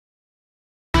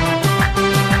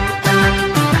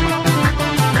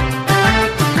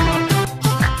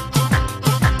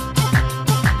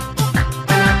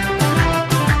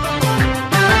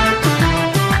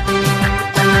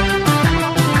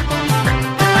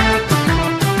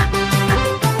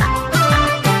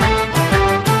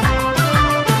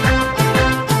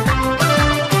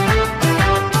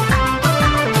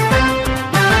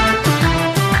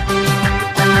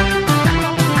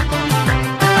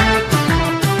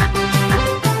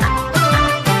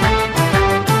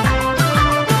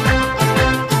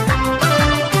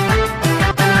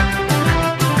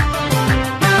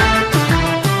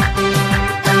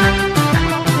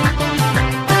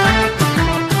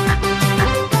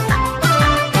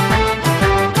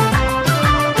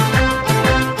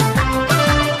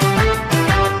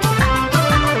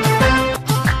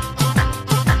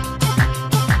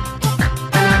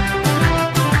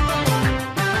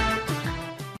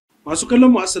kallon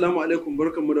mu assalamu alaikum,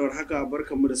 barkanmu da warhaka,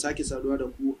 barkanmu da sake saduwa da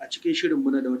ku a cikin shirin mu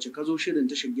na da wace kazo, shirin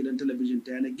tashar gidan talabijin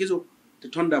ta yanar gizo ta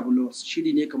Thunder Blows.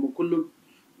 Shiri ne kamar kullum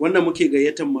wanda muke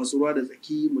gayyatar masu ruwa da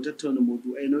tsaki mu tattauna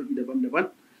maudu'ai nau'i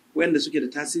daban-daban wayanda suke da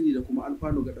tasiri da kuma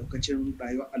alfanu ga daukacin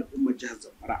rayuwar al'ummar jihar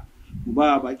Zamfara. Mu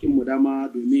ba bakin mu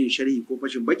dama domin sharhi ko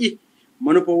fashin baki.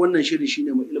 Manufar wannan shiri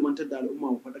shine mu ilmantar da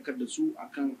al'umma, mu faɗakar da su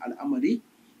akan al'amari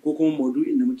ko kuma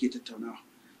maudu'in da muke tattaunawa.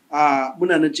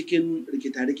 Muna nan cikin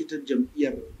rikita-rikitar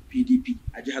jam'iyyar PDP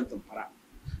a jihar Zamfara.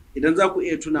 Idan za ku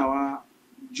iya tunawa,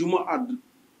 Juma'a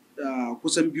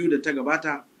kusan biyu da ta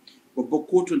gabata, babbar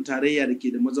kotun tarayya da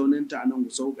ke da mazauninta a nan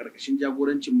Gusau ƙarƙashin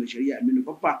jagorancin mai shari'a Aminu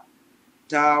Baffa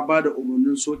ta ba da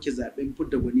umarnin soke zaben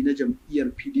fidda gwani na jam'iyyar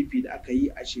PDP da aka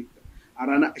yi a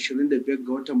ranar 25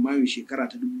 ga watan Mayu shekara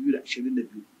ta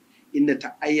 2022, inda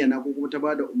ta ayyana ko kuma ta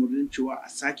ba da umarnin cewa a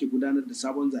sake gudanar da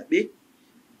sabon zaɓe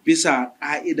bisa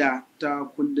ƙa'ida ta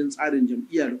kundin tsarin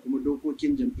jam'iyya da kuma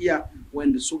dokokin jam'iyya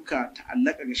wanda suka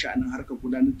ta'allaka ga sha'anin harkar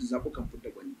gudanar da zaɓukan fidda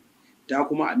gwani. Ta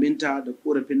kuma aminta da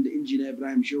korafin da injiniya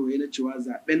Ibrahim Shehu ya na cewa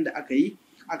zaɓen da aka yi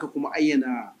aka kuma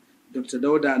ayyana Dr.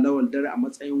 Dauda Lawal Dare a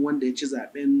matsayin wanda ya ci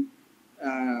zaɓen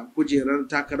kujerar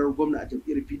takarar gwamna a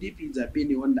jam'iyyar PDP zaɓe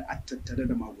ne wanda a tattare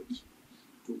da maguɗi.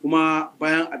 To kuma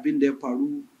bayan abin da ya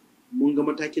faru, mun ga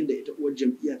matakin da ita uwar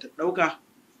jam'iyya ta ɗauka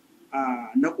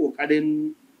na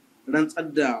ƙoƙarin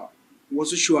rantsar da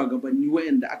wasu shugabanni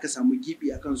waɗanda aka samu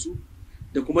gibi a kansu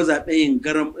da kuma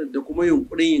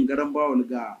yunkurin yin garan bawul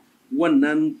ga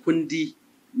wannan kundi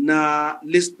na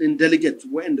list ɗin delegate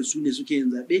waɗanda su ne suke yin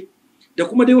zaɓe, da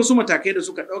kuma dai wasu matakai da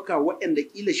suka ɗauka waɗanda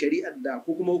ƙila shari'ar da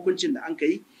ko kuma hukuncin da an ka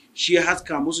yi shi ya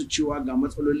haska musu cewa ga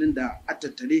matsalolin da a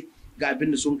tattare ga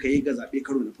abin da sun ka yi ga zaɓe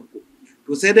karo na farko.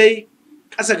 To sai dai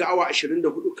ƙasa ga awa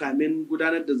 24 kamin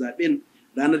gudanar da zaɓen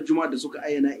ranar Juma'a da suka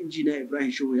ayyana, injiniya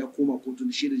Ibrahim Shehu ya koma kotu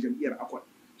da shi da jam'iyyar Akan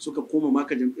suka koma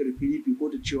maka jam'iyyar PDP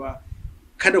kotu cewa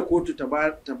kada kotu ta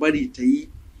bari ta yi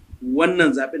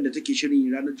wannan zaben da take shirin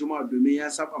yi ranar Juma'a domin ya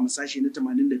saba ma sashe na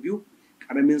 82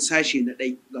 karamin sashe na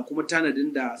 1 ga kuma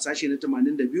tanadin da sashe na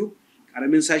 82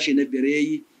 karamin sashe na 5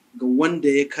 yayi ga wanda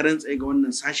ya karantsa ga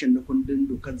wannan sashen na kundin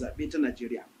dokar zabe ta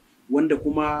Najeriya, wanda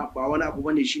kuma ba wani abu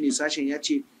bane, shine sashen ya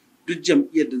ce duk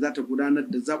jam'iyyar da za ta gudanar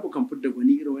da zaɓukan fidda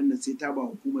gwani irin wannan sai ta ba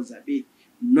hukumar zaɓe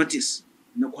notice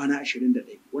na kwana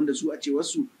 21, wanda su a ce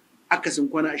wasu akasin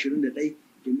kwana 21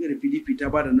 jam'iyyar PDP ta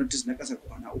ba da notice na ƙasar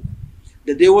kwana 3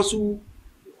 da dai wasu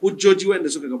hujjoji wanda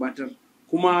suka gabatar.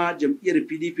 Kuma jam'iyyar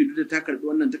PDP duk da ta karɓi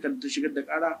wannan takardar ta shigar da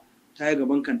ƙara, ta yi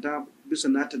gaban kanta bisa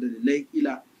nata dalilai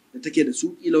kila da take da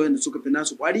su, kila wanda suka fi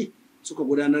nasu ƙwari, suka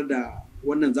gudanar da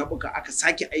wannan zaɓuka aka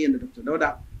sake ayyana Dr.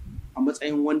 Dauda a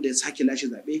matsayin wanda ya sake lashe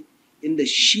zaɓe, inda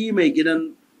shi mai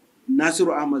gidan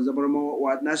Nasiru Ahmad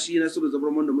Zabarma Nasiru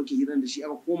Zabarma da muke hirar da shi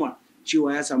aka koma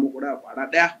cewa ya samu ƙuri'a ƙwara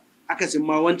ɗaya, akasin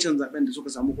ma wancan zaɓen da suka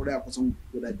samu ƙuri'a kusan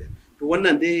guda 5. To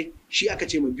wannan dai shi aka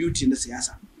ce ma beauty na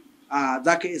siyasa.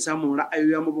 Za ka iya samun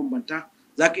ra'ayoyi mabambanta,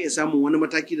 za ka iya samun wani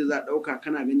mataki da za a ɗauka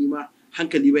kana gani ma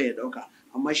hankali bai ya ɗauka,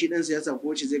 amma shi ɗan siyasa ko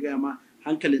wacce zai gaya ma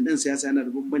hankalin ɗan siyasa yana da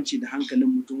bambanci da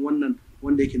hankalin mutum wannan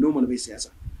wanda yake normal bai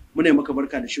siyasa. Muna yi maka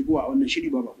barka da shigowa a wannan shiri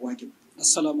ba bako hakim.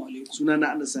 Assalamu alaikum.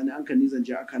 Sunana Ahmad Sani, an kan nizan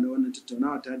je aka na wannan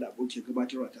tattaunawa tare da abokin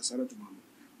gabatarwa ta Saratu Muhammad.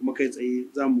 Kuma kai tsaye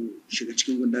za mu shiga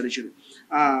cikin gundarin shirin.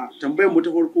 Tambayar mu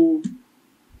ta farko,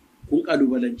 kun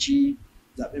kalubalanci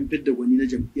zaben fidda gwani na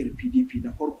jam'iyyar PDP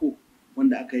na farko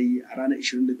wanda aka yi a ranar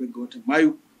 25 ga watan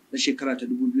Mayu na shekara ta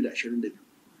 2022.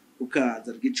 Kuka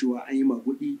zargi cewa an yi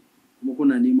magudi kuma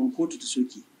kuna neman kotu ta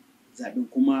soke zaben,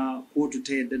 kuma kotu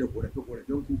ta yarda da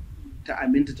ƙorafe-ƙorafen ku, ta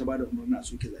aminta ta bada umarni a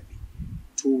soke zaɓe.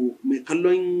 To mai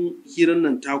kallon hirar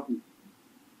nan taku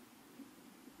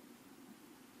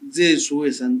zai so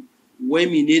ya san wai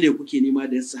menene kuke nema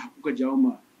da yasa kuka jawo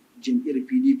ma jam'iyyar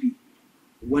PDP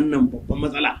wannan babban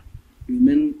matsala,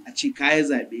 domin a ce kayan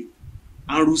zaɓe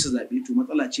an rusa zaɓe to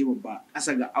matsala ce babba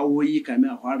ƙasa ga awoyi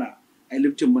kamin a fara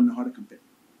liftin ban na fara kamfen.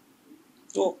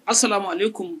 To assalamu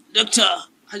alaikum Dr.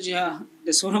 Hajiya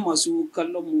da sauran masu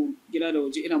kallon mu gida da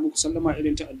waje, ina muku sallama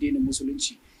irin ta addinin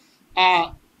musulunci.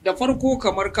 Da farko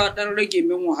kamar ka ɗan rage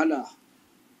min wahala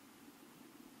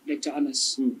Dr.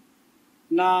 Anas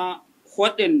na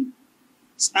waɗin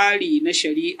tsari na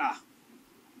shari'a,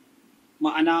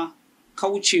 ma'ana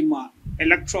kauce ma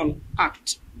Electoral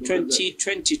Act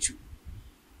 2022,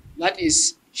 that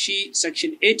is shi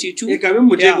section 82. Kamin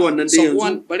mu je ga wannan dai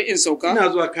yanzu bari in sauka,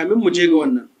 ina zuwa kamin mu je ga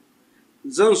wannan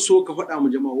zan so ka faɗa mu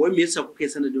jama'a wai me yasa kuka yi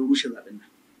sanadin rushe zaɓen nan?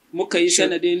 Muka yi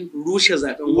sanadin rushe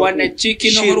zaɓen wannan ciki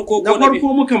na farko na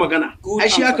farko muka magana, ai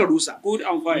shi aka rusa. Good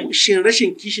and fine. Shin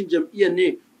rashin kishin jam'iyyar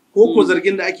ne ko ko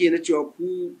zargin da ake na cewa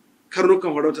ku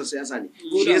karnukan farautar siyasa ne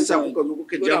shi yasa kuka zo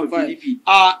kuka ja mu PDP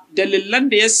a dalilan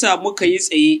da yasa muka yi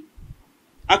tsaye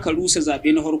aka rusa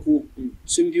zaɓe na farko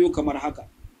sun biyo kamar haka.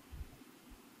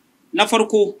 Na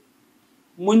farko,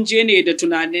 mun je ne da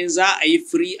tunanin za a yi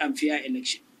free and fair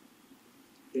election.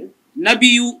 Na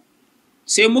biyu,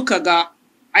 sai muka ga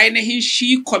ainihin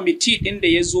shi kwamiti ɗin da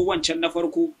ya zo wancan na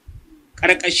farko,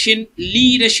 ƙarƙashin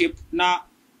leadership na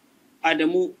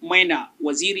Adamu Maina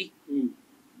Waziri,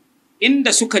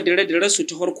 inda suka dire su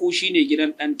ta farko shine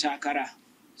gidan ɗan takara.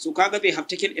 So kaga they have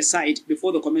taken a side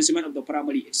before the commencement of the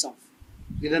primary itself.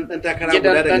 Gidan ɗan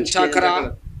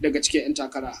takara daga cikin 'yan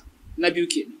takara. Na biyu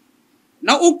kenan.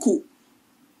 Na uku,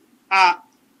 a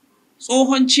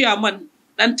tsohon ciyaman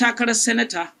ɗan takarar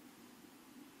senata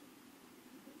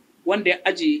wanda ya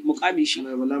aje mukamin shi.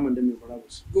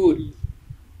 Good.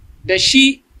 Da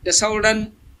shi da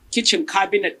sauran kitchen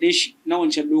cabinet ɗin shi na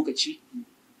wancan lokaci.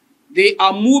 They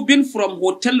are moving from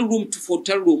hotel room to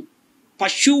hotel room,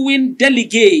 pursuing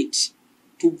delegate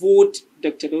to vote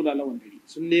Dr. Dauda Lawan Dare.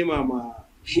 Sun nema ma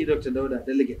shi Dr. Dauda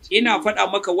delegate. Ina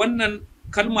faɗa maka wannan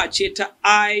kalma ce ta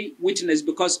eye witness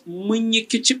because mun yi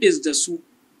kicibis da su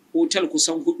hotel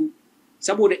kusan 4.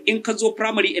 Saboda in ka zo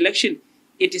primary election,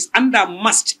 it is under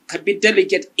must ka bi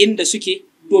delegate inda suke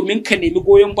domin ka nemi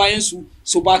goyon bayan su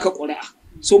baka ƙuri'a.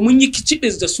 So mun yi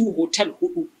kicibis da su hotel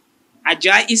 4 a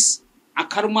Jais, a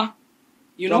Karma.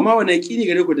 You know? Amma wani yakini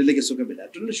gare ku delegate suka bi da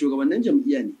tun da shugabannin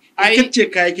jam'iyya ne.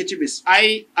 Kace kai kicibis.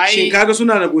 Shin kaga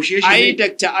suna negotiation ne?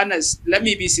 Dr. Anas, let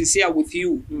me be sincere with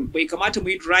you. Bai kamata mu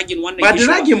yi dragging wannan issue.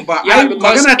 Ba dragging ba. Ai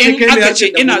magana ce kai ne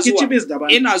yace kicibis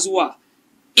daban. Ina zuwa.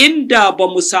 Inda ba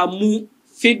mu samu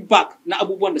feedback na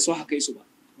abubuwan da su haka su ba.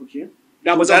 Okay.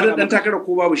 Da ba za dan takara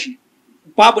ko babu shi.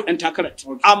 Babu dan takara.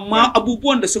 Amma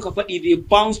abubuwan da suka faɗi they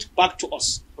bounced back to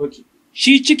us. Okay.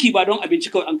 Shi ciki ba don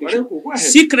abinci kawai an kai.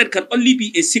 Secret can only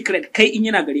be a secret kai in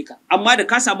yana gare ka. Amma da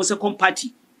ka samu second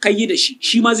party kai yi da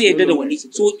shi ma zai yarda da wani.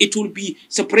 So it will be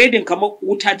spreading kamar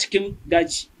wuta cikin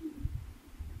daji.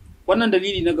 Wannan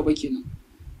dalili na gaba kenan.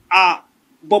 A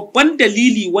babban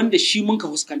dalili wanda shi mun ka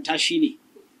fuskanta shine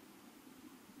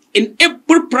in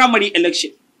every primary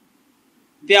election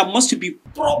there must be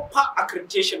proper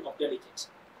accreditation of delegates.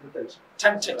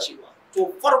 Tantancewa.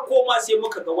 To farko ma sai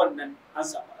muka ga wannan an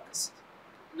samu akasi.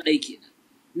 Na ɗaya kenan.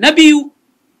 Na biyu,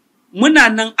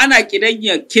 muna nan ana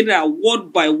kidanya kira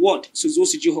word by word su zo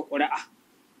su ji ƙuri'a.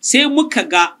 Sai muka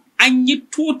ga an yi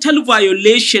total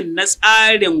violation na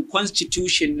tsarin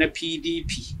constitution na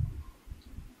PDP.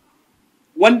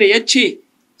 Wanda ya ce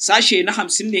sashe na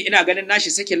 50 ne ina ganin nashi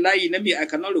sakin layi na mai I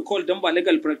cannot recall don ba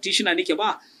legal practitioner nake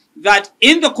ba, that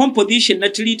in the composition na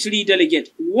 3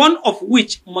 delegate, one of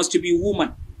which must be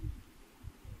woman.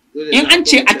 In an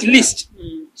ce at least,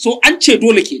 so an ce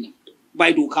dole kenan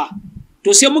by doka.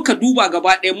 To sai muka duba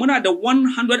gaba ɗaya muna da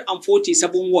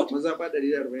 147 ward.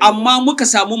 Amma muka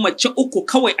samu mace 3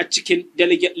 kawai a cikin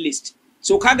delegate list.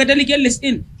 So kaga delegate list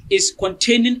in is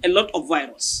containing a lot of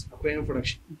virus. Akwai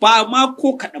infraction. Ba ma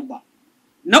ko kaɗan ba.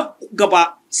 Na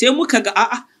gaba sai muka ga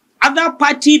a'a other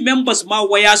party members ma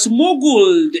were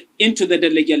smuggled into the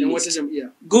delegate list.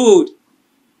 Good.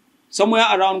 Somewhere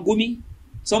around Gumi,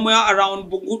 somewhere around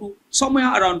Bungudu, somewhere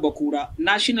around Bakura.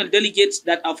 National delegates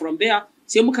that are from there,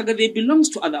 say muka ga they belongs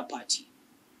to other party.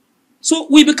 So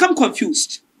we become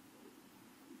confused.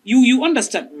 You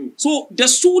understand? So da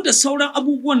su da sauran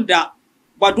abubuwan da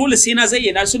ba dole sai na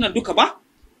zayyana sunan duka ba,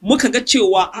 muka ga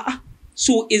cewa a'a,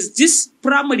 so is this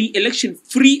primary election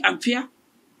free and fair?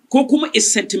 Ko kuma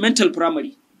is sentimental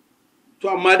primary? To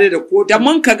amma dai da kotu. Da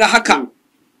mun kaga haka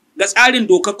ga tsarin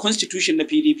dokar constitution na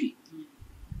PDP.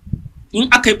 In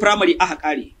aka yi primary aka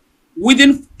kare,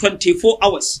 within 24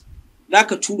 hours za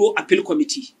ka turo appeal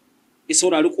committee ya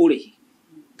saurari korafi.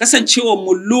 Kasancewa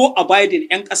mu law abiding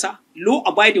 'yan ƙasa, law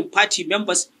abiding party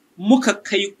members muka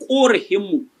kai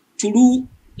korafinmu through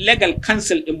legal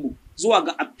counsel ɗinmu zuwa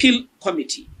ga appeal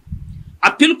committee.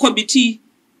 Appeal committee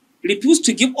refused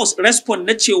to give us response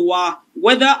na cewa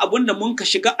whether abin da mun ka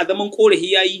shiga a zaman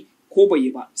korafi yayi ko bai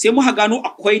yi ba. Sai muka gano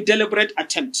akwai deliberate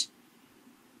attempt.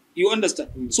 You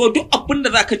understand? So duk abin da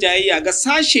zaka jayayya ga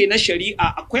sashe na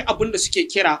shari'a akwai abin da suke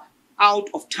kira out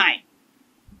of time.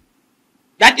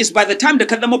 That is by the time da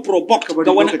ka zama provoked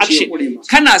ga wani action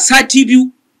kana sati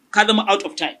biyu ka zama out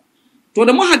of time. To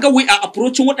da muka ga we are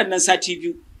approaching waɗannan sati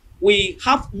biyu, we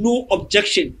have no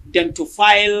objection than to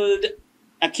file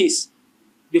a case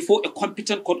before a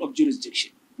competent court of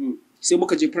jurisdiction. Sai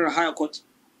muka je fara higher court,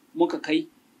 muka kai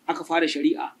aka fara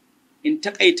shari'a. In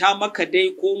takaita maka dai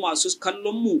ko masu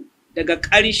kallon mu daga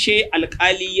ƙarshe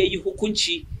alƙali ya yi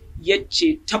hukunci ya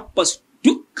ce tabbas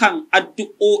dukkan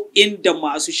addu'o'in da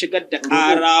masu shigar da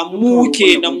ƙara mu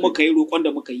kenan muka yi roƙon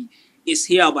da muka yi is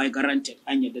hereby granted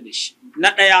an yadda da shi.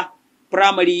 Na ɗaya,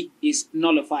 primary is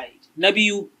nullified. Na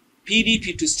biyu,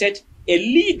 PDP to state a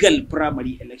legal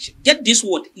primary election. Get this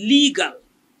word, legal.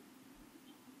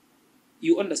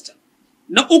 You understand?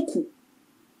 Na uku,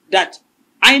 that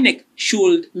INEC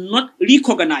should not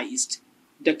recognize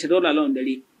Dr. Dola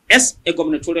Laundari as a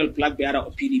gubernatorial flag bearer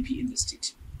of PDP in the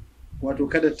state. Wato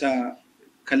kada ta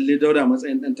kalli Dauda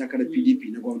matsayin ɗan takarar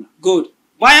PDP na gwamna. Good.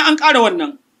 Bayan an ƙara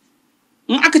wannan,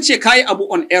 in aka ce ka yi abu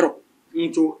on error,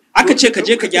 aka ce ka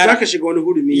je ka gyara. Za ka shiga wani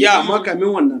hurumi, amma kamin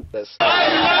wannan.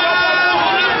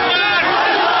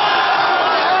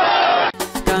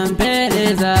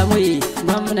 Kamfere za mu yi,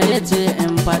 gwamna ya ce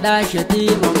in faɗa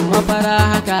shatiman mafara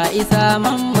haka isa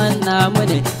mamman namu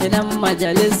ne, idan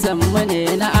majalisar mu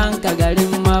ne na an ka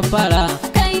garin mafara.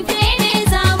 Kamfere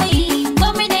za mu yi,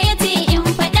 gwamna ya ce in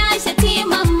faɗa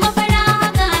shatiman mafara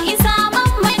haka isa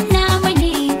mamman namu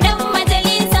ne, dan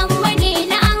majalisar mu ne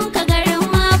na an ka garin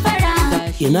mafara.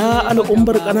 Ina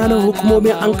al'ummar ƙananan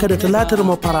hukumomin Anka da Talatar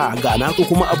Mafara ga naku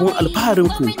kuma abun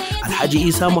alfaharinku Alhaji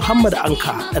Isa Muhammad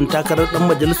Anka ɗan takarar ɗan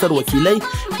majalisar wakilai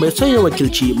mai son ya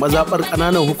wakilci mazaɓar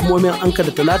ƙananan hukumomin Anka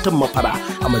da Talatar Mafara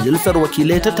a majalisar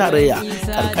wakilai ta tarayya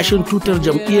ƙarƙashin tutar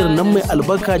jam'iyyar nan mai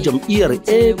albarka jam'iyyar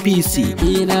APC.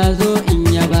 Ina zo in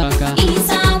yaba ka.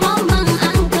 Isa mamman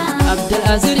Anka.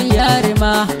 Abdulaziz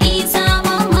Yarima. Isa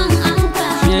mamman Anka.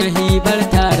 Shehi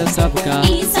barka da sabka.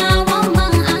 Isa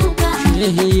mamman Anka.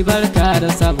 Shehi barka da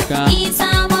sabka. Isa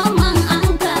mamman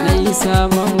Anka. Na Isa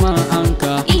mamman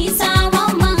Anka. Isa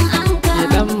mamman Anka.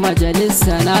 Dan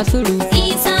majalisa Nasiru.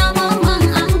 Isa mamman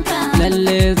Anka.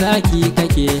 Lalle zaki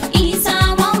kake. Isa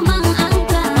mamman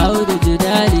Anka. Audu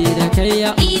jidali da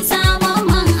kaiya. Isa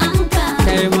mamman Anka.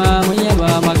 Kai ma mun yaba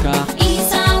maka.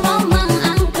 Isa mamman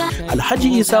Anka. Alhaji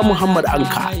Isa Muhammad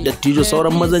Anka dattijo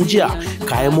sauran mazan jiya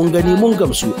kayan mun gani mun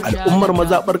gamsu al'ummar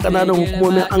mazaɓar ƙananan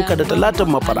hukumomin Anka da Talatar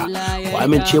Mafara ku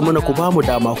amince muna ku bamu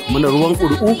dama ku muna ruwan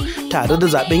ƙuri'u tare da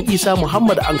zaben Isa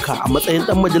Muhammad Anka a matsayin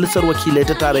ɗan majalisar wakilai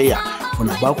ta tarayya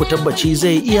muna ba ku tabbaci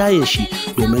zai iyayen shi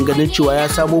domin ganin cewa ya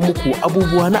samo muku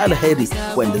abubuwa na alheri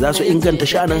wanda za su inganta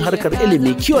sha'anin harkar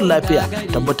ilimi kiwon lafiya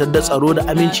tabbatar da tsaro da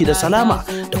aminci da salama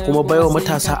da kuma baiwa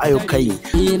matasa ayyukan yi.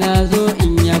 Ina zo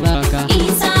in yaba ka.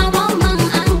 Isa mamman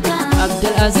Anka.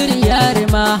 Abdulaziz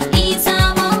Yarima. Isa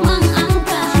mamman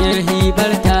Anka. Shehi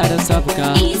barka da sabka.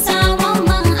 Isa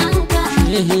mamman Anka.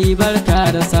 Shehi barka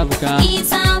da sabka.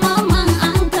 Isa mamman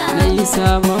Anka. Na Isa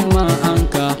mamman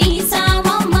Anka. Isa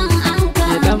mamman Anka.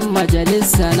 Dan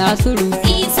majalisa Nasiru.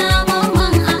 Isa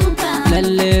mamman Anka.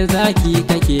 Lalle zaki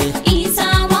kake. Isa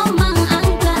mamman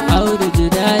Anka. Audu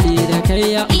jidali da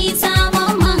kaiya. Isa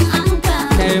mamman Anka.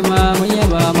 Kai ma mun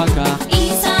yaba maka.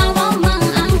 Isa mamman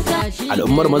Anka.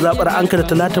 Al'ummar mazaɓar Anka da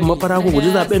Talatar Mafara ku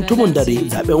guji zaben tumun dare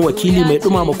zaben wakili mai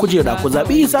ɗumama kujera ku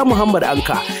zaɓi Isa Muhammad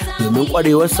Anka domin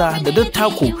ƙwarewarsa da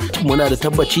dattaku muna da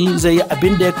tabbaci zai yi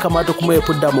abin da ya kamata kuma ya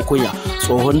fidda mu kunya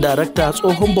tsohon darakta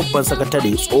tsohon babban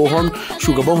sakatare tsohon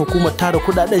shugaban hukumar tara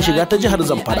kudaden shiga ta jihar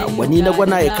Zamfara wani na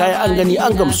gwana ya kaya an gani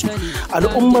an gamsu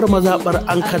al'ummar mazaɓar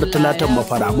Anka da Talatar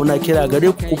Mafara muna kira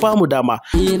gare ku ku bamu dama.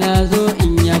 Ina zo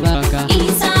in yaba ka.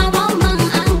 Isa mamman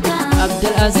Anka.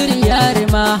 Abdulaziz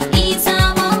Yarima. Isa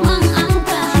mamman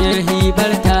Anka. Shehi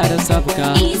barka da sabka.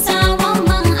 Isa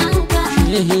mamman Anka.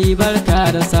 Shehi barka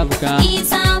da sabka.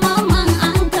 Isa mamman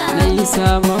Anka. Na Isa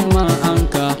mamman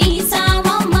Anka. Isa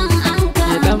mamman Anka.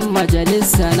 Dan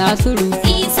majalisa Nasiru.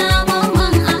 Isa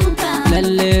mamman Anka.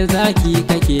 Lalle zaki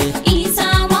kake. Isa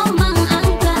mamman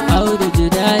Anka. Audu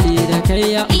jidali da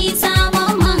kaiya. Isa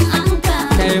mamman Anka.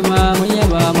 Kai ma mun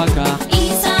yaba maka.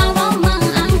 Isa mamman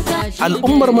Anka.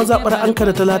 Al'ummar mazaɓar Anka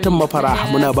da Talatar Mafara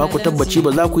muna ba ku tabbaci ba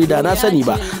za ku yi da na sani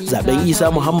ba zaben Isa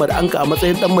Muhammad Anka a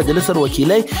matsayin ɗan majalisar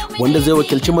wakilai wanda zai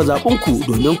wakilci mazaɓunku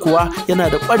domin kuwa yana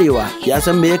da ƙwarewa ya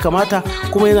san me ya kamata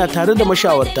kuma yana tare da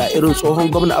mashawarta irin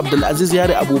tsohon gwamna Abdulaziz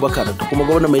Yare Abubakar da kuma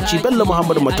gwamna mai ci Bello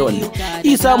Muhammad Matawalle.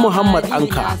 Isa Muhammad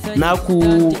Anka naku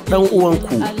ɗan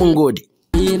uwanku kun gode.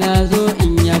 Ina zo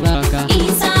in yaba ka.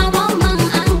 Isa mamman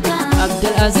Anka.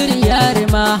 Abdulaziz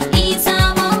Yarima. Isa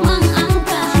mamman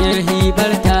Anka. Shehi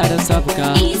barka da sabka.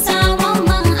 Isa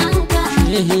mamman Anka.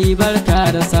 Shehi barka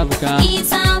da sabka.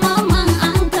 Isa mamman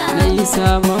Anka. Na Isa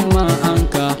mamman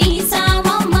Anka. Isa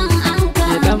mamman Anka.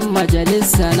 Dan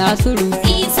majalisa Nasiru.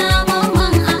 Isa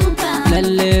mamman Anka.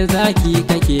 Lalle zaki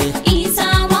kake. Isa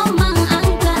mamman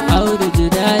Anka. Audu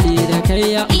jidali da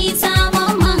kaiya. Isa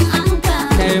mamman Anka.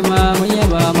 Kai ma mun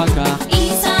yaba maka.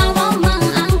 Isa mamman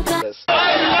Anka.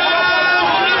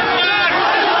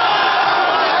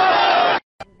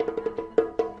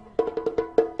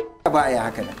 Ba a yi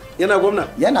haka da. Yana gwamna?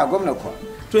 Yana gwamna kuwa.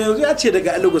 To yanzu ya ce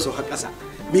daga Aligu sau har ƙasa.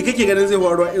 Me kake ganin zai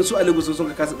faruwa in su Aligu sun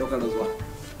ka kasa ɗaukar rantsuwa?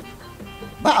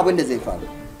 ba abin da zai faru.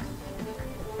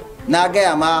 Na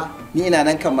gaya ma ni ina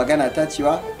nan kan magana ta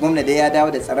cewa gwamna da ya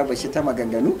dawo da tsaraba shi ta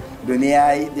maganganu domin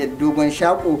ya yi da dogon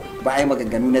shako ba a yi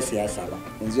maganganu na siyasa ba.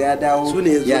 Yanzu ya dawo su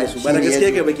ne yanzu ba da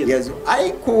gaske ga bake yanzu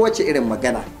ai kowace irin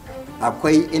magana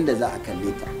akwai inda za a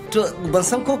kalle ta. To ban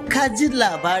san ko ka ji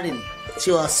labarin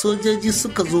cewa sojoji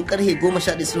suka zo karfe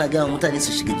 11 suna gaya mutane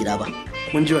su shiga gida ba.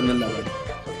 Mun ji wannan labari.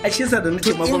 A shi yasa da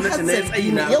nake ma gwamnati na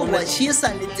tsayi na yawa shi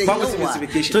yasa ne ta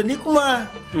yawa. To ni kuma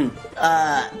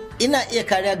ina iya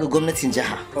kariya ga gwamnatin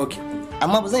jiha. Okay.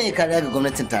 Amma ba zan iya kariya ga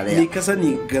gwamnatin tarayya. Ni ka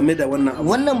sani game da wannan abu.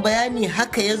 Wannan bayani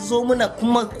haka ya zo muna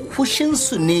kuma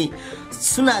fushinsu ne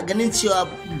suna ganin cewa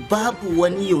babu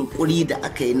wani yunkuri da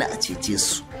aka yi na a cece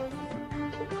su.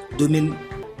 Domin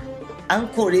an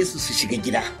kore su su shiga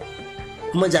gida.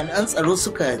 Kuma jami'an tsaro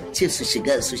suka ce su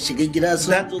shiga gida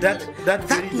su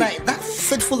that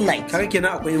fateful night. Kare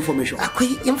kenan akwai information.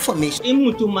 Akwai information. In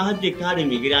mutum ma har da kare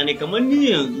mai gida ne kamar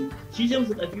ni yanzu shi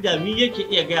Shamsu Kasida mi yake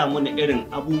iya gaya mana irin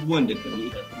abubuwan da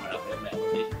kare da kuma rafiyar mai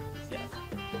wajen siyasa.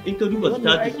 In ka duba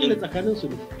status din tsakanin su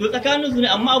ne. To tsakanin su ne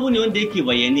amma abu ne wanda yake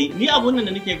bayyane. Ni abun nan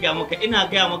da nake gaya maka ina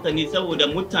gaya maka ne saboda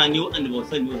mutane waɗanda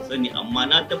ba sani amma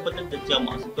na tabbatar da cewa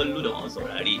masu kallo da masu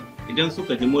saurare idan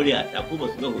suka ji murya ta ko ba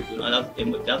su ga hoto na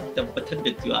za su tabbatar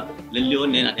da cewa lalle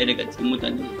wannan yana ɗaya daga cikin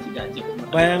mutane da su dace.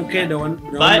 Bayan kai da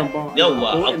wannan ba.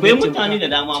 Yawwa akwai mutane da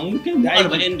dama mun kai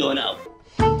 40 da wani abu.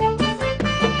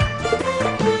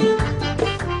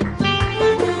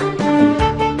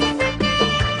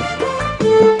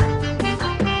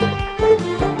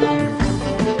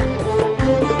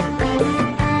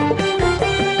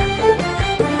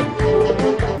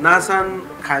 Na san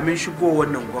kamin shigo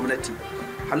wannan gwamnati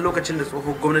har lokacin da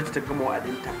tsohon gwamnati ta gama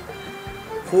wa'adinta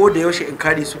ko da yaushe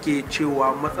inkari suke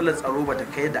cewa matsalar tsaro bata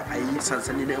kai da a yi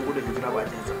sansani na 'yan gudun hijira ba a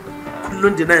jihar.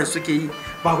 Kullum dinayin suke yi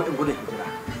babu 'yan gudun hijira.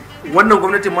 Wannan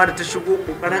gwamnatin ma da ta shigo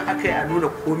kokarin aka yi a nuna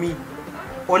komi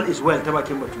all is well ta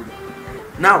bakin bature.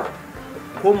 Now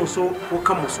ko mu so ko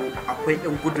kan mu so akwai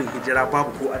 'yan gudun hijira babu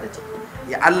ko adadi.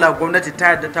 Ya Allah gwamnati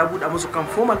ta yadda ta buɗa musu kan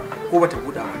formal ko bata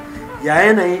buɗa ba. Ya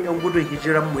yanayin 'yan gudun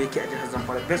hijiran mu yake a jihar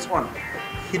Zamfara based on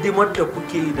hidimar da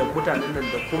kuke yi da mutanen nan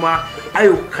da kuma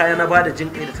ayyuka na bada jin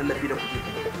kai da tallafi da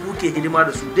kuke hidima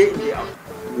da su dai inda yawa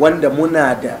wanda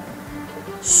muna da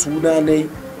sunanai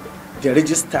da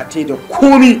rijista ta da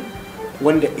komi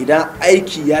wanda idan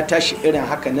aiki ya tashi irin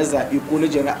haka na zaɓe ko na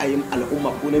jin ra'ayin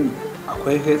al'umma ko na mi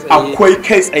akwai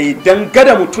kai tsaye don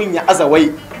gada mutum ya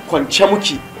azawai kwance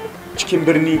muke cikin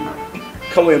birni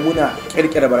kawai muna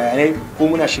kirkira bayanai ko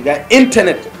muna shiga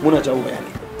intanet muna jawo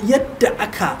bayanai yadda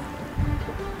aka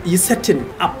yi setting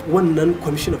up wannan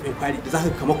commission of inquiry da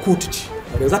zaka kama kotu ce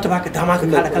za ta baka dama ka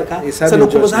kare kanka sannan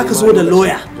kuma zaka zo da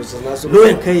lawyer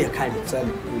kai ya kare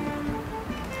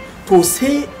to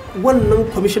sai wannan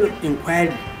commission of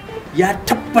inquiry ya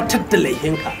tabbatar da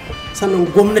laihinka sannan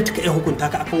gwamnati ka iya hukunta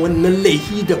ka akan wannan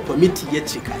laihi da committee ya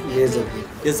ce ka ya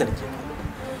zarge ka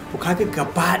to kaga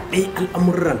gaba ɗaya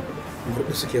al'amuran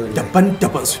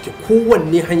daban-daban suke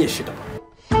kowanne hanyar shi daban.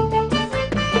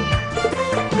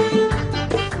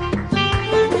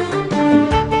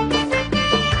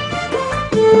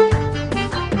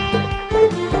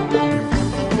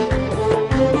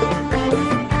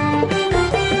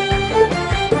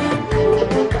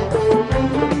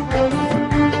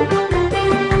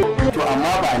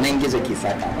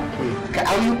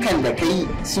 Ayyukan da kai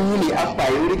sun yi ne a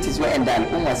priorities waɗanda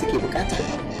al'umma suke bukata.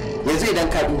 Yanzu idan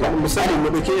ka duba misali mu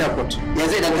dauke airport,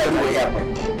 yanzu idan ka duba airport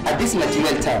a this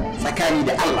material time tsakani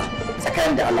da Allah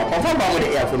confirm ba mu da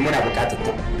airport muna bukatar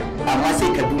ta amma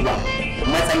sai ka duba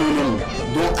matsalolin mu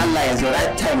don Allah yanzu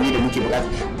right time ne da muke bukata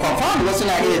confirm wasu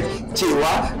na iya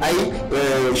cewa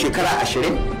ai shekara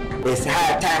 20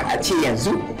 sai time a ce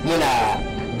yanzu muna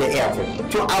da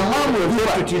airport to amma mu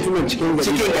ruwa titunan cikin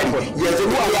gari yanzu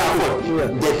ruwa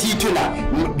airport da tituna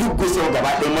duk kusa gaba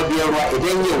ɗaya mabiyan ruwa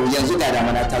idan yanzu ga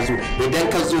damana ta zo idan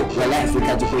ka zo wallahi sai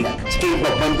ka ji kunya cikin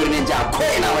babban birnin jiha ko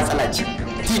ina matsala ce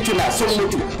tituna sun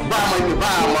mutu ba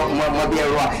mabiyan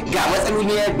ruwa ga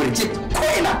matsaloli ya birjit ko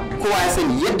ina kowa ya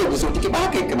sani yadda guso take ba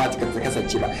haka ya kamata ka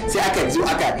kasance ba sai aka zo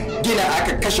aka gina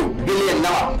aka kashe biliyan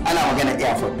nawa ana magana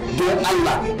airport don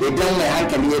Allah idan mai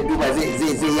hankali ya duba zai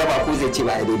yaba ko zai ce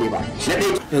ba a daidai ba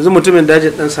yanzu mutumin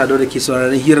dajin dan Sado da ke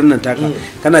sauraron hirar nan taka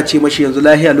kana ce mashi yanzu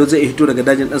lahiya lo zai fito daga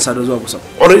dajin dan Sado zuwa kusa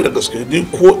ƙwarai da gaske ni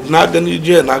ko na gani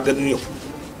jiya na gani yau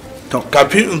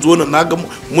kafin in zo na ga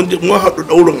mun haɗu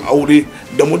ɗaurin aure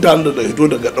da mutanen da hito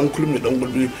daga ɗan kulmi ɗan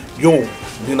gulbi yau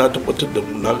ni na tabbatar da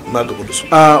na gaba da su.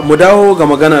 Mu dawo ga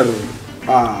maganar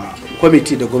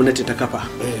kwamiti da gwamnati ta kafa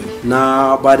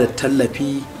na ba da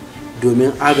tallafi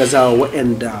domin agazawa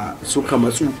waɗanda suka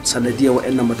matsu sanadiyar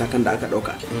waɗannan matakan da aka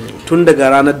ɗauka tun daga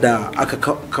ranar da aka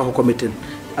kafa kwamitin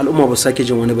al'umma ba su sake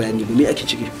jin wani bayani ba me ake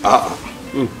ciki a'a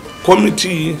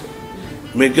kwamiti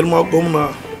mai girma gwamna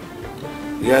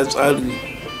ya tsari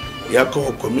ya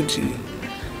kafa kwamiti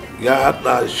ya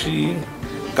haɗa shi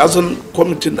kasan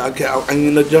kwamitin da aka yi an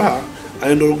yi na jiha an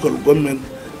yi na local government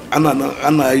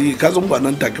ana yi kasan ba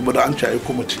nan take ba da an ci a yi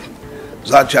kwamiti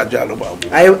za a ci a ji alaba abu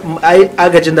ai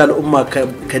agajin da al'umma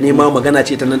ka nema magana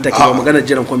ce ta nan take ba magana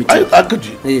jiran kwamiti ai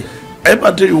agaji ai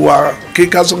ba ta yi wa kai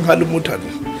kasan halin mutane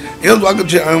yanzu aka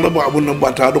ce an raba abun nan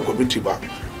ba tare da kwamiti ba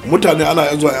mutane ana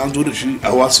yanzu an zo da shi a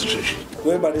wasu shi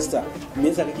wai barista me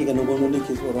yasa kake ganin gwamnati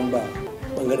ke tsoron ba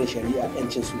bangaren shari'a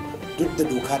yancin su duk da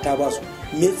doka ta ba su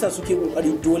me yasa suke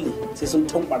kokari dole sai sun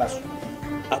tankwara su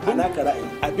a naka ra'ayi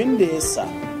abin da yasa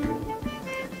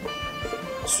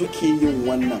suke yin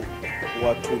wannan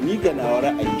wato ni ga nawa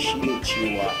ra'ayi shine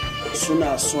cewa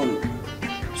suna son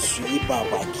su yi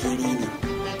babakere ne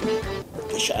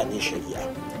ga sha'anin shari'a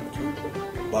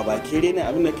babakere ne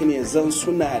abin da kane zan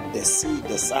suna da si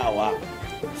da sawa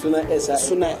suna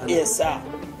iya sa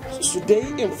su dai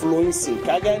influencing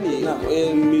ka gane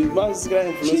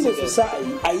shi ne su sa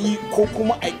a yi ko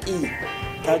kuma a ƙi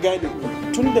ka gane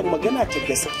tun da magana ta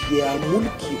gaskiya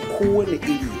mulki kowane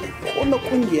iri ko na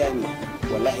kungiya ne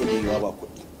wallahi da yawa ba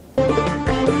kuɗi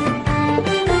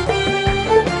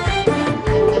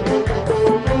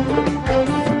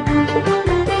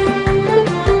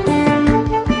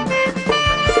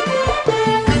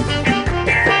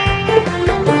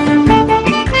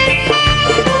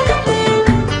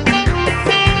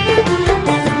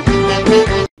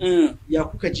ya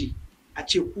kuka ji a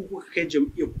ce ku kuka kai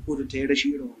jam'iyyar ku da ta yi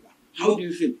rashin irin wannan how do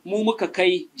you feel mu muka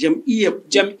kai jam'iyyar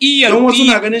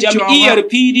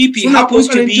PDP suna happens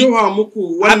to be cewa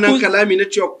muku wannan kalami na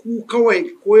cewa ku kawai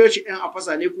koyo shi ɗan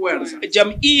afasa ne ko yarsa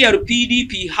jam'iyyar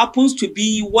PDP happens to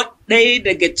be ɗaya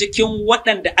daga cikin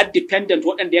waɗanda are dependent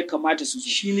waɗanda ya kamata su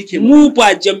zo mu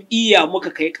ba jam'iyya muka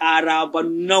kai ƙara ba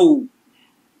no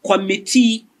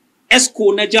kwamiti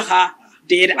esco na jiha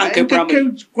da yadda an kai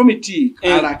primary kwamiti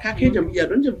ƙara ka kai jam'iyya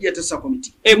don jam'iyya ta sa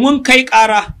kwamiti mun kai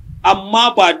ƙara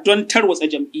amma ba don tarwatsa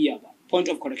jam'iyya ba point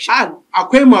of correction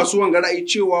akwai masu wanga ra'ayi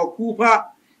cewa ku fa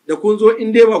da kun zo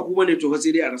in dai ba ku bane to fa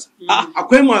sai dai a rasa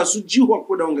akwai masu jiwa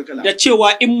ko da wanga kala da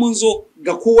cewa in mun zo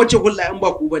ga kowace hulɗa in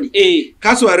ba ku bane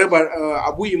kasuwar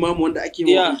Abu Imam wanda ake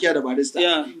mafiya da barista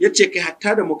yace kai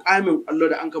hatta da mukamin Allah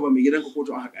da an ka ba mai gidanka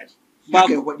kotu an haƙari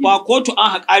ba kotu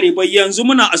an haƙare ba yanzu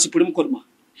muna a Supreme Court ma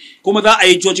kuma za a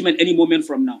yi judgment any moment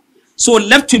from now so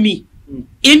left to me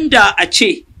inda a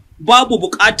ce babu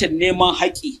buƙatar neman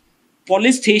haƙi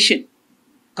police station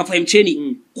ka fahimce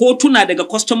ni kotuna daga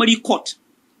customary court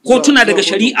kotuna daga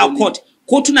shari'a court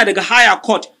kotuna daga higher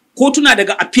court kotuna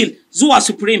daga appeal zuwa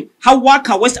supreme har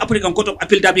waka West African Court of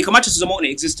Appeal da bai kamata su zama on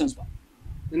existence ba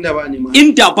inda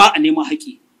ba a neman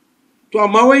haƙi to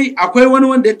amma wai akwai wani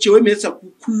wanda ya ce wai me yasa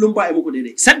kullum ba a yi muku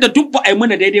daidai sadda duk ba a yi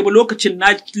mana daidai ba lokacin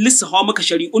na lissafa maka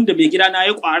shari'un da mai gida na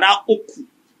ya kwara 3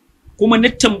 kuma na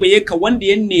tambaye ka wanda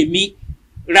ya nemi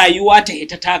rayuwa ta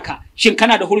hita taka shin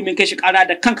kana da hurumin kai shi kara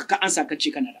da kanka ka ansa ka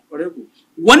ce kana da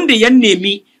wanda ya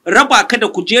nemi raba ka da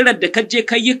kujerar da ka je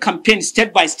ka yi campaign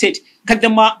state by state ka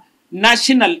zama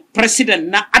national president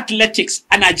na athletics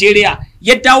a Nigeria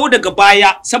ya dawo daga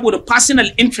baya saboda personal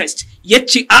interest ya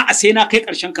ce a'a sai na kai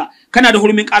karshen ka kana da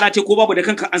hurumin kara ce ko babu da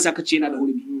kanka ansa ka ce yana da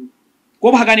hurumi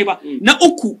ko ba gane ba na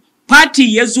uku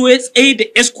party ya zo ya tsaye da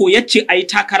esco ya ce ayi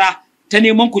takara ta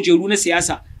neman kujeru na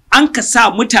siyasa an ka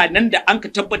sa mutanen da an ka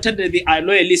tabbatar da they are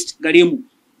loyalist gare mu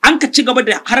an ka ci gaba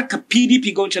da harkar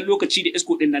PDP ga wancan lokaci da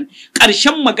ESCO din nan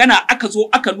ƙarshen magana aka zo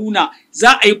aka nuna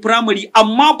za a yi primary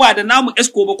amma ba da namu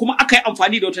ESCO ba kuma aka yi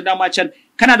amfani da wata dama can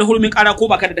kana da hurumin ƙara ko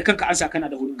baka da kanka ansa kana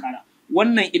da hurumin ƙara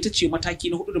wannan ita ce mataki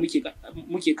na 4 da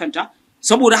muke kanta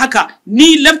saboda haka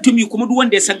ni left to me kuma duk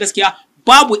wanda ya san gaskiya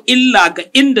babu illa ga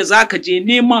inda zaka je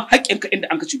neman haƙƙinka inda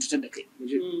an ka cutar da kai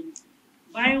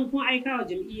bayan kun aika wa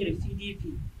jam'iyyar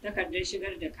PDP takardar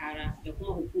shigar da kara da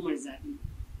kuma hukumar zaɓe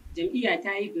jam'iyya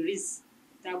ta yi biris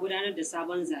ta gudanar da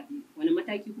sabon zaɓe wani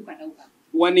mataki kuka ɗauka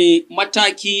wani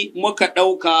mataki muka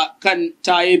ɗauka kan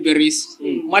ta yi biris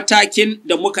matakin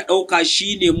da muka ɗauka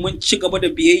shine mun ci gaba da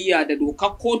biyayya da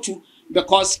dokar kotu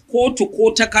because kotu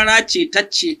ko takara ce ta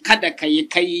ce kada ka yi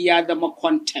kai ya zama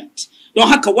contempt don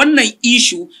haka wannan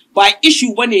issue ba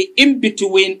issue bane in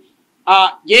between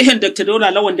a gehen Dr.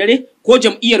 Daula Lawan Dare ko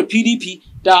jam'iyyar PDP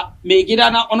da mai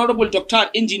gidana Honorable Dr.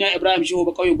 Engineer Ibrahim Shehu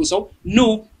Bakauye Gusau.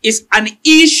 No, it's an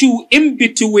issue in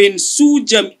between su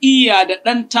jam'iyya da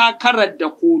ɗan takarar da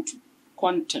kotu.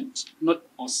 Content, not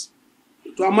us.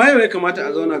 To amma yau ya kamata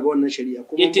a zauna ga wannan shari'a.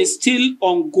 It is still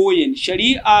ongoing.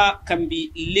 Sharia can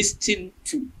be listened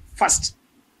to first.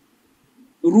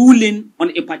 Ruling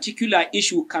on a particular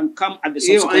issue can come at the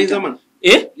subsequent time.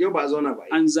 Yau ba a zauna ba.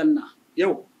 An zanna.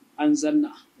 Yau. An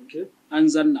zanna. Okay. An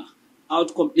zanna.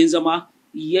 Outcome ɗin zama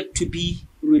yet to be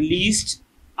released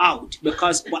out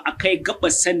because ba a kai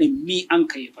gaba sanin mi an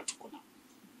kai ba tukuna.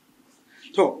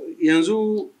 To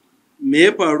yanzu me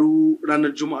ya faru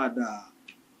ranar Juma'a da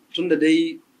tunda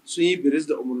dai sun yi biris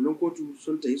da umarnin kotu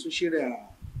sun tayi sun shirya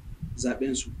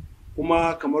zaben su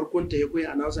kuma kamar kun tayi kun yi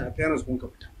announcement appearance kun ka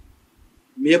fita.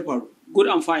 Me ya faru? Good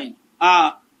and fine.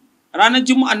 Ranar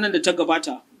Juma'an nan da ta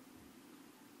gabata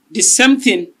the same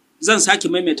thing zan sake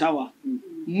maimaitawa.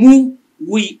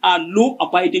 We are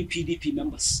law-abiding PDP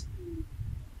members.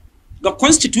 The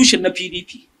constitution na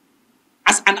PDP,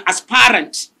 as an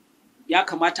aspirant, ya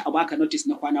kamata a baka notice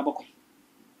na kwana 7.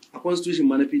 A constitution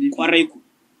ma na PDP? Kwarai ku.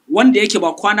 Wanda yake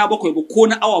ba kwana 7 ba ko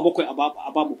na awa 7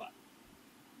 a bamu ba.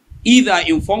 Either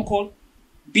in phone call,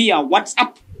 via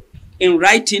WhatsApp, in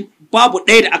writing, babu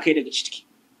ɗaya da aka yi daga ciki.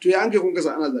 To ya an kai kun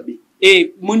kasa ana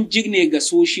zaɓe? Mun jigne ga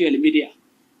social media.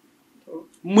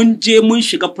 Mun je mun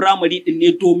shiga primary din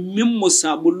ne domin mu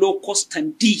samu local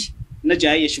standi na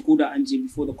jayayya shigo da an je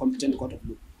before the competent court of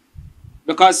law.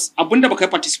 Because abunda baka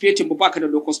participating ba baka da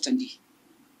local standi.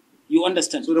 You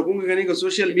understand? So da kun gani ga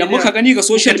social media. Da muka gani ga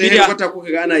social media.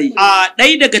 Kuka ga ana yi.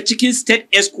 Ɗaya daga cikin state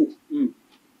esco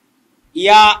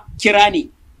ya kira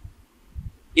ni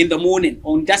in the morning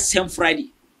on that same Friday.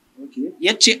 Okay.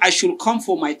 Yace I should come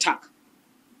for my tag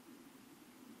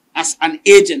as an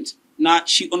agent. Na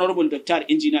shi Honorable Dr.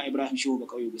 Engineer Ibrahim Shehu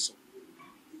Bakauye Gusau.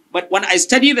 But when I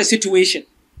study the situation,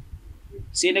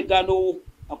 sai na gano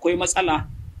akwai matsala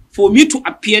for me to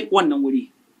appear wannan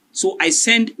wuri. So I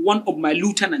sent one of my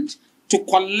lieutenants to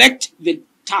collect the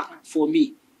tag for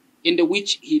me, in the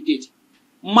which he did.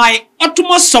 My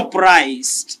utmost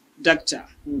surprise, Doctor,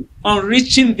 on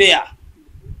reaching there,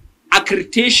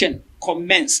 accreditation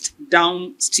commenced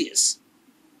downstairs.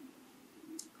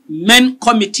 Men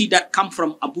committee that come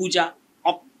from Abuja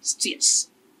upstairs.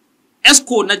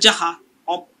 ESCO Najaha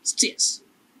upstairs.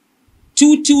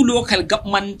 Two local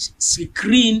government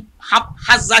screen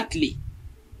haphazardly.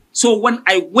 So when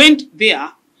I went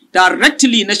there,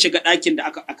 directly na shiga ɗakin da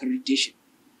aka accreditation,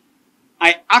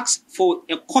 I asked for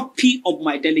a copy of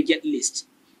my delegate list.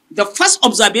 The first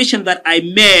observation that I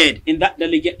made in that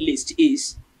delegate list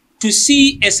is to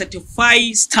see a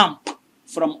certified stamp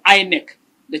from INEC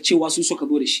da cewa su suka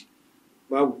zo da shi.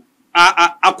 Babu.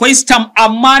 Akwai stamp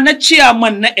amma na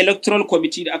chairman na electoral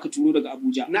committee da aka turo daga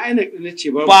Abuja. Na INEC ne ce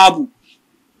babu. Babu.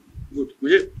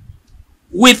 Good.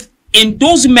 With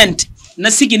endorsement na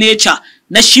signature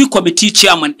na shi committee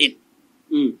chairman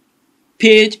din.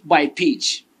 Page by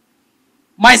page.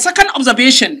 My second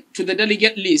observation to the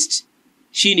delegate list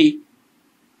shine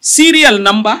serial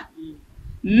number,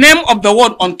 name of the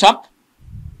ward on top.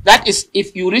 That is,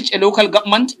 if you reach a local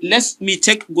government, let me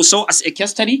take Gusau as a case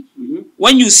study.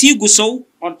 When you see Gusau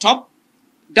on top,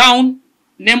 down,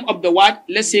 name of the ward,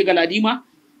 let's say Galadima,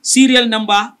 serial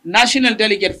number, national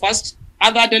delegate first,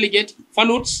 other delegate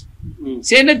followed.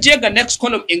 Say na je ga next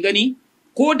column in gani,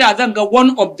 ko da zan ga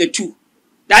one of the two.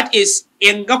 That is,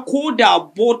 in ga ko da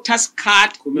voters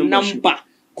card number.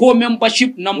 Ko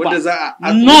membership number,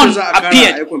 none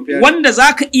appeared. Wanda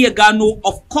za ka iya gano,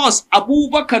 of course,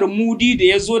 Abubakar Mudi da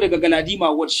ya zo daga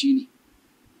Galadima ward shi ne.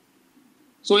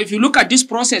 So if you look at this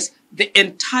process, the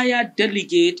entire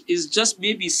delegate is just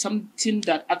maybe something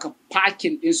that aka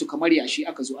parking ɗinsu kamar yashi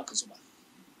aka zo aka zuba.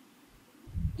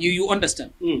 You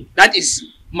understand? That is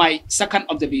my second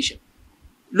observation.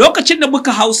 Lokacin da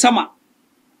muka hau sama,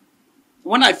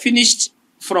 when I finished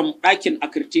from ɗakin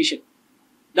accreditation,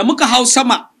 da muka hau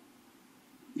sama,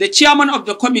 the chairman of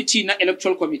the committee na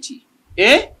electoral committee,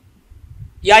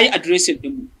 yayi addressing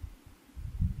ɗinmu.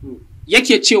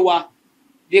 Yake cewa,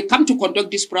 they come to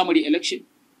conduct this primary election,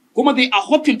 kuma they are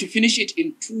hoping to finish it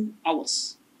in 2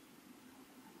 hours.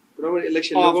 Primary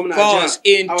election, of course,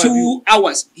 in 2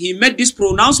 hours. He made this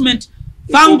pronouncement.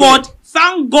 Thank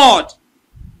God,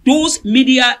 those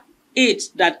media aids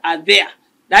that are there,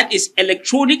 that is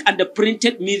electronic and the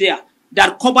printed media,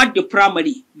 that covered the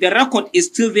primary, the record is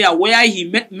still there where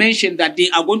he mentioned that they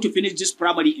are going to finish this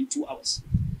primary in 2 hours.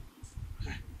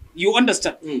 You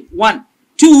understand? 1.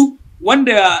 2,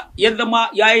 wanda ya zama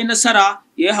yayi nasara,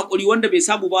 yayi hakuri wanda bai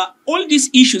samu ba, all these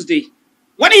issues there.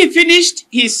 When he finished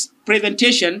his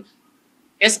presentation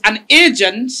as an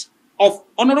agent of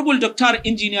Honorable Dr.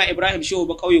 Engineer Ibrahim Shehu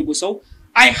Bakauye Gusau,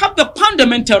 I have the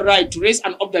fundamental right to raise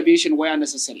an observation where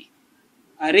necessary.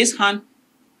 I raise hand.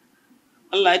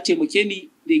 Allah ya taimake ni,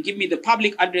 they give me the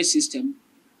public address system.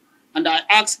 and I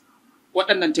ask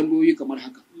waɗannan tambayoyi kamar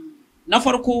haka. Na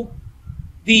farko,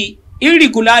 the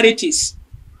irregularities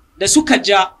da suka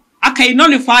ja aka yi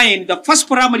nullifying the first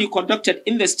primary conducted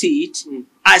in the state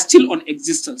are still on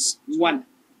existence. One.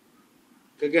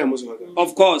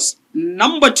 Of course.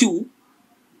 Number two,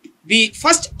 the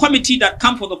first committee that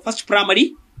came for the first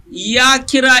primary ya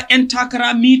kira 'yan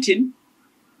takara meeting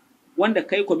wanda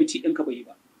kai committee ɗinka bai yi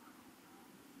ba.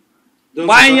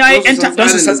 Bayan ya yi don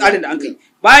su san tsarin da an kai.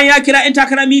 Bayan ya kira 'yan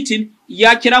takara meeting,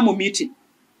 ya kira mu meeting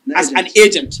as an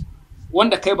agent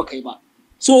wanda kai ba kai ba.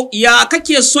 So ya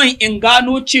kake son in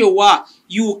gano cewa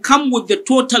you come with the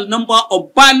total number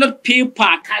of ballot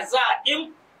paper kaza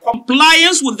in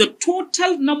compliance with the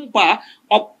total number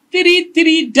of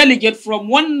 33 delegates from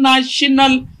one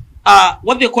national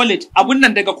what they call it abun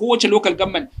nan daga kowace local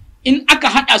government in aka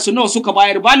hada su nawa suka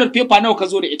bayar ballot paper nawa ka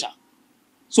zo da ita.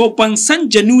 So ban san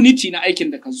genuinity na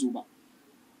aikin da ka zo ba.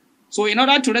 So in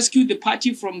order to rescue the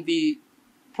party from the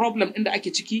problem in da ake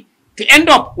ciki to end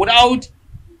up without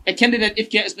a candidate if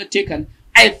care is not taken,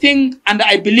 I think and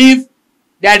I believe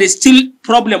there is still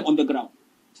problem on the ground.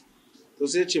 So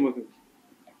sai ce maka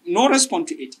no response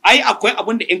to it. Ai akwai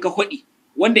abin da in ka hodi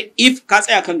wanda if ka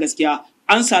tsaya kan gaskiya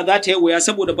ansa za ta yi wuya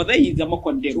saboda ba zai yi zama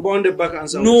condemn. Ba wanda baka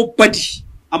ansa. Nobody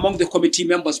among the committee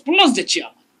members plus the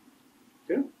chairman.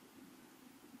 Okay.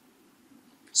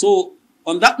 So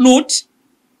on that note,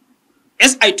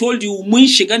 as I told you, mun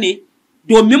shiga ne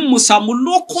domin mu samu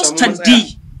local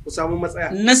study.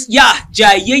 Na ya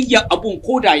jayayya abun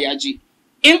koda ya je.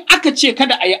 In aka ce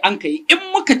kada a yi an kai, in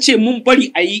muka ce mun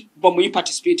bari a yi ba mu yi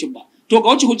participating ba. To ga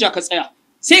wace hujja ka tsaya?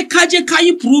 Sai ka je ka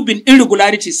yi proving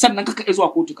irregularities sannan ka kai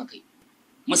zuwa kotu ka kai.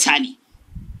 Misali.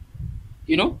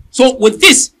 You know? So with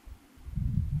this,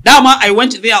 dama I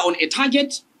went there on a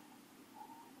target.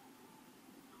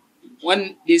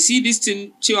 When they see this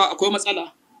thing, cewa akwai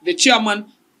matsala, the chairman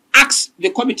asked the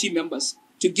committee members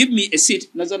to give me a seat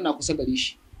na zanna kusa gare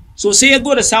shi. So sai ya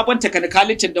go da sabon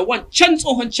technicality da wancan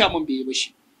tsohon chairman bai yi ba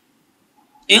shi.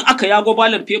 In aka yago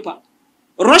ballot paper,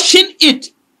 rushing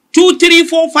it 2, 3,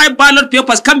 4, 5 ballot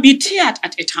papers can be teared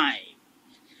at a time.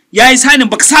 Ya yi sanin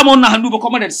baka samu wannan hannu ba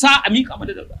kuma da sa a miƙa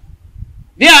mada da.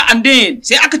 There and then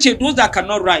sai aka ce those that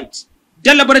cannot write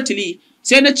deliberately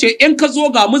sai na ce in ka zo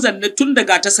ga muzanne tun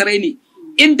daga ta sarai ne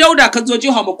in Dauda ka zo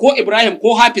jiha ma ko Ibrahim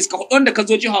ko Hafiz ka wanda ka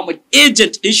zo jiha ma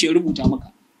agent din shi ya rubuta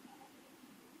maka.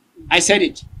 I said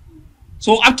it.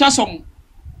 So after some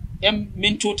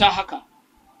mintota haka,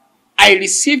 I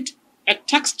received a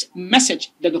text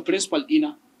message daga principal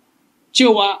dina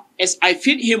cewa as I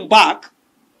feed him back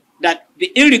that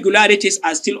the irregularities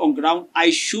are still on ground, I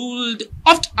should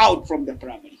opt out from the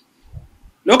primary.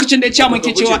 Lokacin da chairman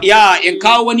ke cewa ya in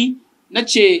kawo wani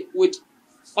nace with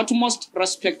utmost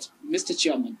respect Mr.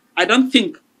 Chairman, I don't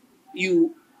think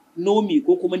you know me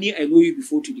ko kuma ni I know you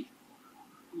before today.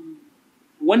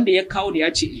 Wanda ya kawo da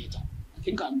ya ce ita. I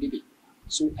think I'm leaving.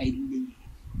 So I leave.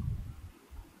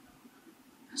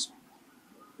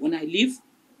 When I leave,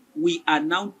 we are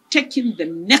now taking the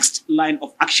next line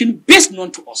of action based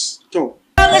known to us. To.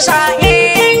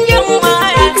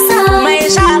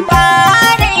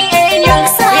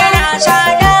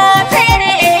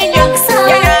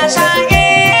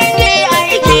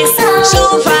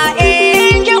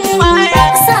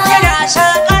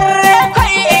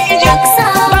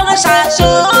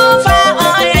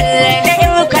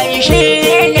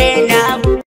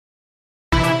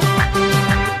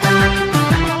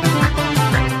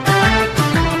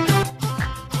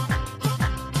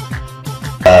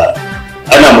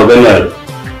 maganar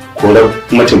korar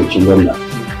mataimakin gwamna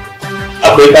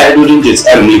akwai ƙa'idodin da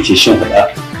tsarin ne ke shin faɗa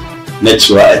na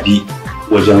cewa a bi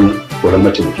wajen korar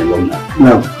mataimakin gwamna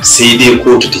sai dai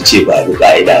kotu ta ce ba a bi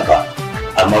ƙa'ida ba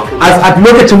amma a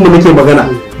lokacin da muke magana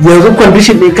yanzu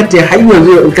condition ɗin ka har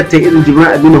yanzu in ka irin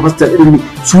jima'ar abin hostel irin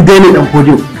su dai ne dan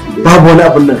podium babu wani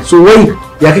abin nan so wai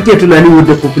ya kake tunani with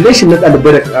the population na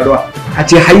ɗalibai da karuwa a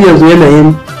ce har yanzu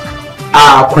yanayin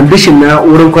a condition na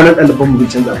wurin kwanan ɗaliban mu bai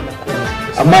canza ba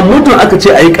amma mutum aka ce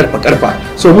a yi karfa-karfa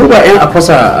so mu ba 'yan a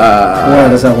fasa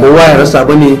kowa ya rasa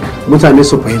ba ne mutane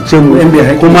su fahimce mu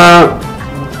kuma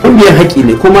ƙungiyar haƙi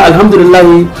ne kuma alhamdulillah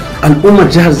al'ummar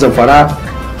jihar Zamfara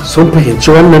sun fahimci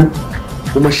wannan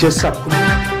kuma shi yasa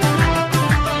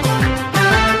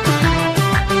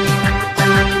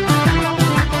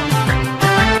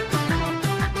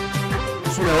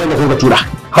suna wanda kuma tura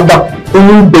haba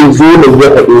in bai zo ne ya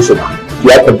faɗe su ba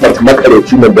ya tabbata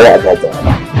makareci nan da ya gaza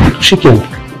shikin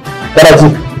karaji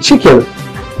shikin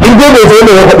in dai bai zai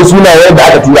ne ya faɗi sunayen da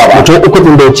aka tura ba mutum uku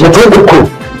din da ya ce mutum uku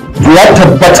ya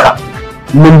tabbata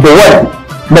number one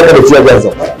na ƙarshe ya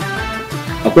Zamfara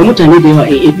akwai mutane da yawa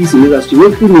a APC ne za su ce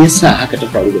wai ku me yasa haka ta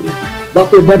faru gare ku ba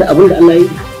ku ba da abin da Allah ya yi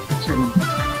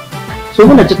so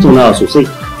muna tattaunawa sosai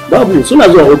babu suna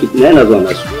zuwa ofis ina yana zuwa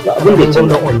nasu ba abin da ya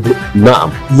canza na'am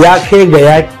ya kai ga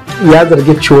ya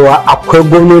zargi cewa akwai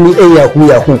gwamnoni ɗan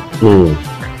yahu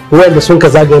wanda sun ka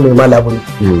zagaye mai malabun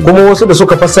kuma wasu da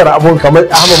suka fassara abun kamar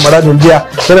Ahmad Maradun jiya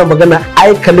yana magana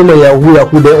ai kalimar yahu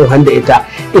da ya unhan da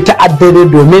ita addare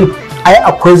domin ai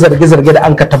akwai zarge-zarge da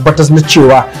an ka tabbatar na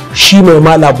cewa shi mai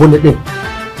malabun din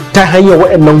ta hanyar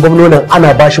waɗannan gwamnonin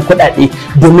ana ba shi kuɗaɗe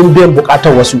domin biyan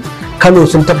buƙatar wasu Kano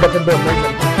sun tabbatar da wannan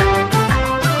zarge.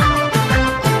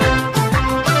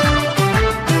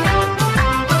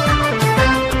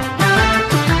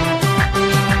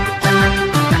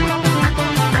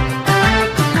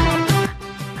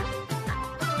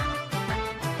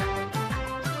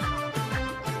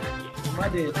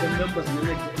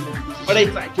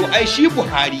 To ai shi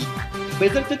Buhari bai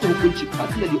zartar da hukunci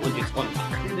personally on his own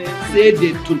sai da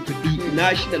tuntuɓi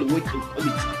National Working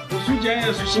Committee. Su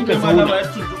jayayya su suka malama ya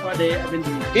tuntuɓa da ya abin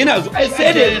da ina zo ai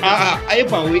sai da a'a ai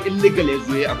ba wai illegal ya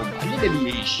zo ya abin ba illegal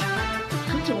ya yi shi.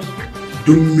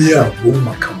 Duk miyagun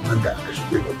makamman da aka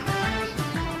shigo batu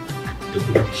da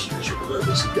kuma shi da shigo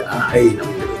da su da an haye nan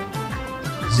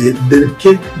wurin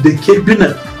da ke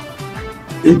binan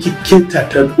in ki kinta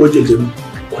ta wajejen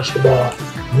kwashe ba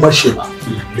mashi ba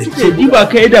da ke diba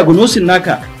kai diagnosis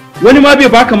naka wani ma bai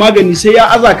baka magani sai ya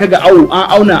aza ka ga awo an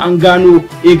auna an gano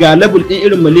ga level din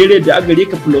irin malaria da aka gare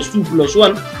ka +2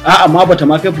 +1 a'a ma bata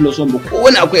ma kai +1 ba ko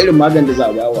wani akwai irin maganin da za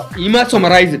a bawa yi ma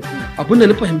summarizing abin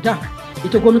da na fahimta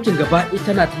ita gwamnatin gaba ita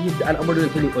tana ta yi da al'amuran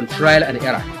ta ne on trial and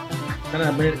error kana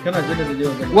jaddada da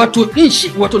yawa wato din shi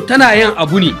wato tana yin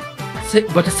abu ne sai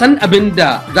bata san abin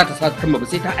da za ta sa ta ba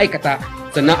sai ta aikata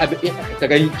sannan abin ta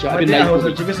gani cewa abin da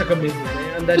yake bisa kan mai tsotsi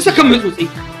bisa kan mai tsotsi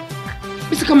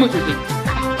bisa kan mai tsotsi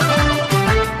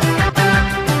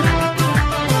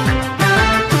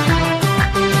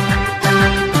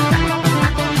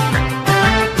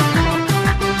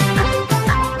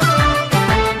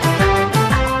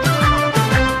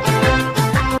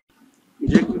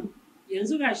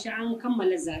yanzu gashi an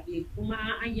kammala zaɓe kuma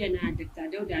an ayyana Dr.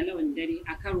 Dauda Lawan Dare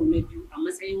a karo na biyu a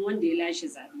matsayin wanda ya lashe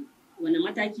zaɓe. Wane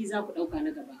mataki za ku ɗauka na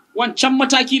gaba? Wancan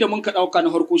mataki da mun ka ɗauka na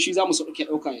farko shi za mu sauke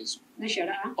ɗauka yanzu. Na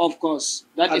shari'a? Of course,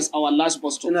 that is our last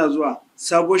bus stop. Ina zuwa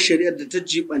sabuwar shari'ar da ta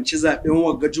jibanci zaɓen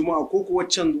wagga Juma'a ko ku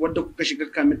waccan wadda kuka shiga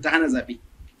kamin ta hana zaɓe.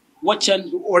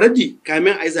 Waccan already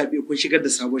kamin a yi zaɓe kun shigar da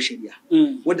sabuwar shari'a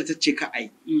wadda ta ce ka a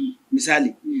yi.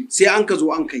 Misali, sai an ka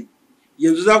zo an kai.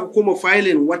 Yanzu za ku koma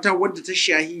filin wata wadda ta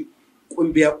shahi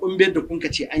kumbiyar da kunka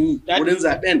ce an yi wurin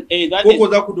zaben ko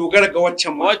za ku dogara ga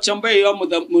waccan ma waccan bai yiwa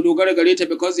mu dogara gare ta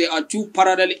because they are two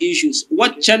parallel issues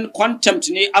waccan contempt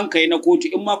ne an kai na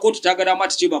kotu in ma kotu ta ga dama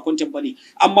ta ce ba contempt bane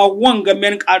amma wanga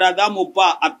men kara za mu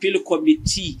ba appeal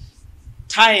committee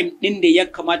time din da ya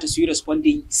kamata su yi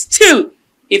responding still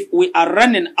if we are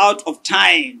running out of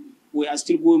time we are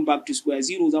still going back to square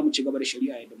zero za mu ci gaba da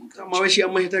shari'a yadda mun kai amma wai shi an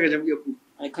mahita ga jam'iyyar ku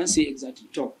I can't say exactly.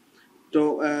 To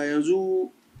yanzu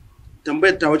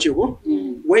tambayar ta wace ko?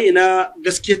 Wai ina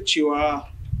gaskiyar cewa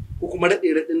ko kuma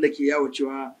raɗe-raɗin da ke yawo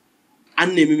cewa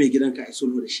an nemi mai gidanka a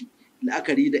sulhu da shi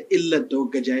la'akari da illar da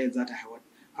gajayar za ta haifar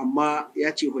amma ya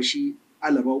ce wa shi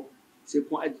alabau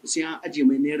sai an aje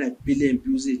mai naira biliyan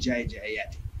 2 zai jaye ya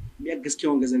ta. Me gaskiya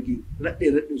wanga zargi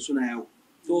raɗe-raɗin suna yawo.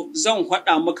 To zan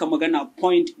faɗa maka magana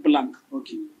point blank.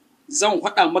 Okay. Zan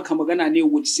faɗa maka magana ne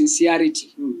with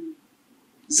sincerity.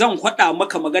 Zan faɗa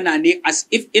maka magana ne as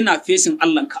if ina facing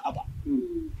Allahn Ka'aba.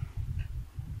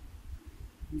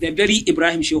 The very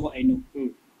Ibrahim Shehu I know.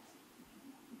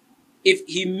 If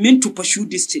he meant to pursue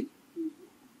this thing,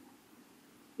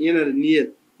 yana da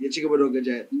niyyar ya ci gaba da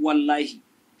gajaya. Wallahi,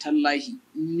 tallahi,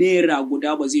 naira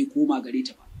guda ba zai koma gare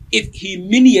ta ba. If he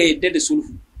mean ya yadda da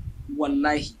sulhu,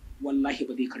 wallahi ba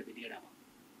zai karbi naira ba.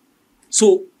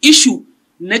 So issue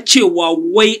na cewa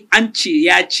wai an ce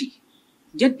ya ce,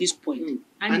 get this point.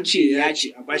 An ce ya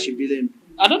ce a bashi biliyan.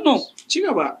 I don't know. Ci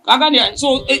gaba.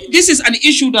 So this is an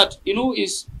issue that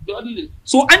is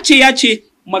so an ce ya ce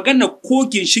magana ko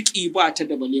ginshiki ba ta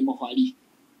da bale mahwari.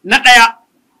 Na ɗaya,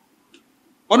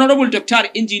 Honorable Dr.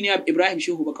 Engineer Ibrahim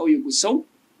Shehu ba kauye Gusau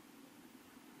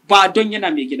ba don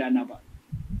yana mai gidana ba.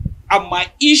 Amma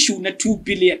issue na 2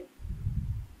 billion.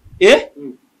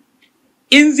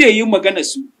 In zai yi magana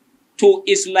su to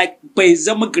is like bai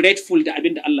zama grateful da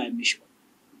abin da Allah ya mishi ba.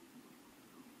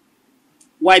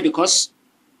 Why? Because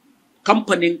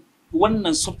kamfanin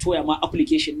wannan software ma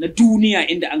application na duniya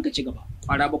inda an ka ci gaba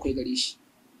kwara 7 gare shi.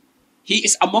 He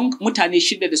is among mutane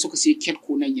 6 da suka sai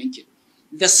Ketco nan yankin.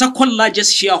 The second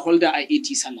largest shareholder a AT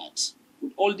Salad.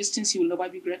 With all these things, he will never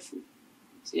be grateful.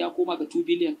 Sai ya koma ga 2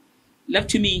 billion. left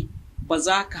to me ba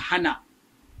za ka hana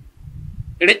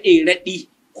raɗe-raɗi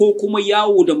ko kuma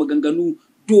yawo da maganganu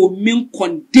domin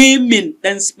condemning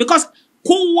ɗan, because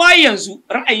kowa yanzu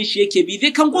ra'ayin shi yake bi,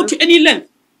 they can go to any length.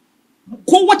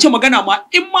 Kowace magana ma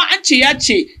in ma an ce ya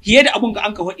ce hiye da abun ga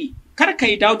an ka faɗi, kar ka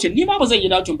yi doubting, ni ma ba zan yi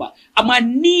doubting ba, amma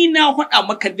ni na faɗa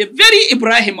maka the very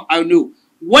Ibrahim I know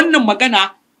wannan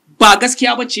magana ba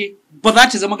gaskiya ba ce, ba za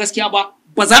ta zama gaskiya ba,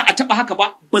 ba za a taɓa haka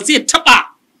ba, ba zai taɓa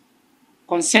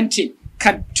consenting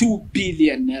kan 2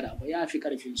 billion naira ba, ya fi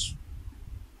ƙarfinsu.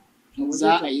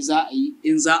 Za a yi,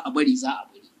 in za a bari, za a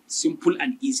bari. Simple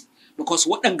and easy. Because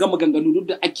waɗanga maganganu duk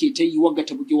da ake ta yi wagga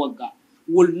ta bugi wagga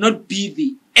will not be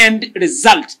the end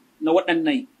result na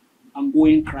waɗannan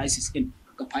ongoing crisis in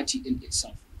the party in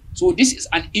itself. So this is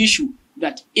an issue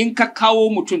that in ka kawo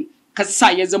mutum ka sa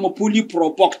ya zama fully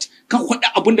provoked, ka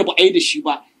kwaɗa abin da ba a yi da shi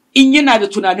ba, in yana da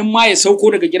tunanin ma ya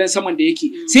sauko daga gidan saman da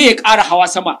yake sai ya ƙara hawa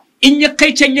sama, in ya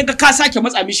kai can ya ga ka sake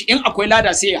matsa mishi, in akwai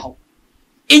lada sai ya hau,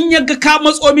 in ya ga ka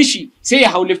matso mishi sai ya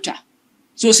hau lifta,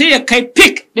 so sai ya kai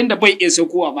peak din da bai iya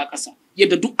saukowa ba ƙasa,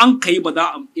 yadda duk an kai ba za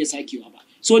a iya sakewa ba.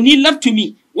 So ni left to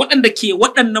me waɗanda ke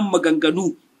waɗannan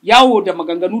maganganu yawo da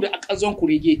maganganu da akazon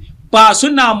kurege ba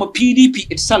suna ma PDP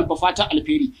itself ba fata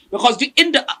alheri, because duk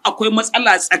inda akwai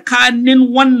matsala tsakanin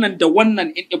wannan da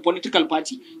wannan in a political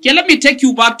party. Okay, let me take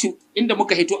you back to inda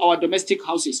muka hito our domestic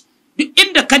houses. Duk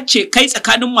inda kace kai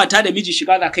tsakanin mata da miji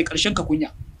shiga za kai karshen ka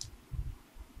kunya.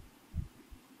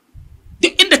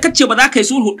 Duk inda kace ba za ka yi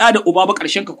sulhu da uba ba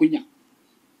karshen ka kunya.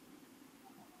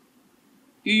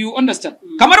 You understand?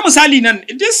 Kamar misali nan,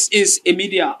 this is a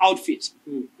media outfit,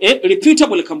 a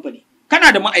reputable company.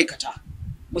 Kana da ma'aikata,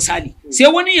 misali. Sai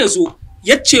wani ya zo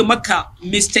ya ce maka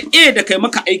Mr. A da kai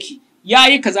maka aiki,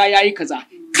 yayi kaza yayi kaza.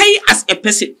 Kai as a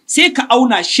person sai ka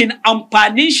auna shin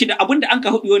amfanin shi da abin da an ka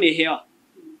hudu ne hewa.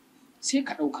 Sai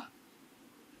ka ɗauka.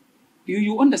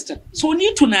 You understand? So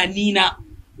ni tunani na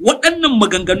waɗannan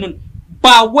maganganun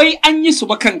ba wai an yi su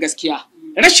ba kan gaskiya.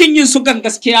 Rashin yin su kan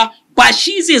gaskiya ba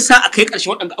shi zai sa a kai ƙarshe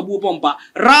waɗanda abubuwan ba,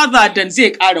 rather than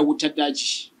zai ƙara wutar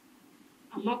daji.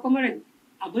 Amma kuma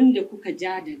abin da kuka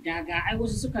ja da daga, ai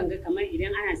wasu sukan ga kamar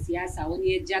idan ana siyasa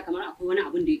wani ya ja kamar akwai wani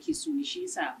abin da yake so, shi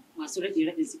yasa masu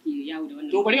raɗe-raɗe suke yawo da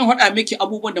wannan. To bari in faɗa miki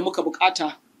abubuwan da muka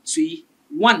buƙata su yi.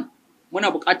 1,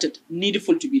 muna buƙatar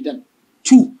needful to be done.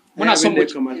 2,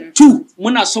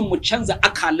 muna son mu canza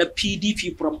akalar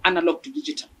PDP from analog to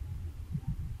digital.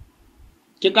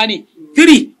 Kin gane?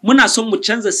 3, muna son mu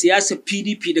canza siyasar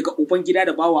PDP daga uban gida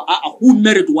da bawa a who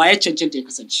merit wa ya cancanta ya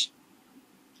kasance.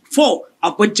 4,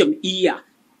 abin jam'iyya,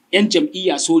 'yan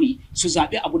jam'iyya su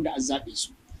zaɓi abin da an zaɓe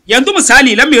su. Yanzu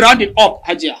misali, let me round it up,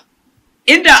 Hajiya.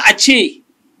 Inda a ce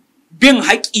bin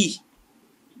haƙi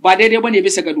ba daidai bane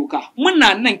bisa ga doka.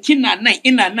 Muna nan, kina nan,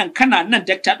 ina nan, kana nan,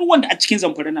 dakta, duk wanda a cikin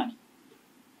Zamfara nan.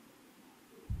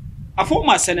 A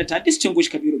former senator,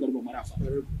 distinguished Kabiru Garba Marafa,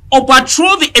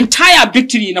 overthrow the entire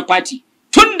victory na party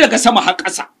tun daga sama har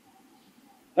ƙasa.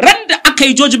 Ran da aka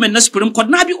yi judgment na Supreme Court,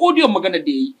 na bi audio magana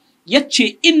da yayi,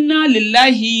 yace inna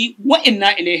lillahi wa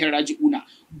inna ilaihi raji'una.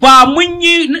 Ba mun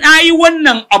yi nayi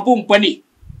wannan abun bane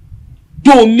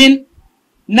domin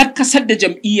na kasar da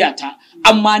jam'iyyata,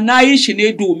 amma nayi shi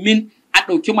ne domin a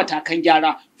ɗauki matakan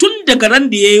gyara. Tun daga ran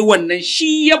da yayi wannan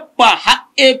shi yabba har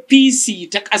APC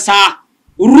ta ƙasa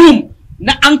room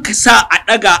na an ka sa a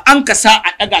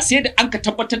ɗaga sai da an ka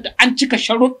tabbatar da an cika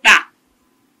sharuɗa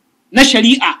na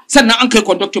shari'a sannan an kai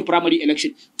conducting primary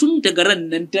election. Tun daga ran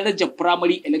nan darajar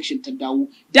primary election ta dawo,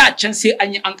 da can sai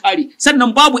an yi an ƙare,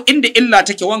 sannan babu inda illa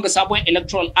take wanga sabon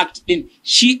electoral act din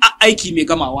shi a aiki mai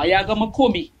gamawa ya gama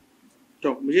komai.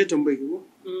 To mu je tambayi ko?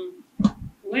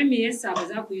 Wai me yasa ba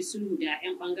za ku yi sulhu da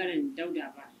 'yan bangaren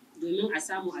Dauda ba domin a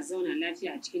samu a zauna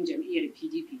lafiya a cikin jam'iyyar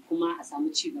PDP kuma a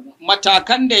samu ci gaba?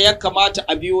 Matakan da ya kamata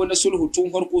a biyo na sulhu tun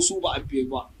farko su ba a biyo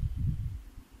ba.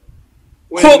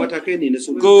 Wani matakai ne na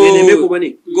sulhu? Bai neme ku bane?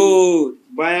 Good.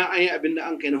 Bayan an yi abin da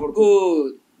an kai na farko?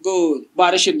 Good.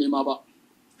 Ba rashin nema ba.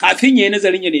 Kafin ya yi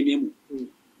nazarin ya neme mu.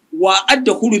 Wa'ad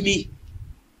da hurumi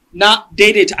na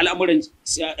daidaita al'amuran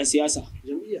siyasa.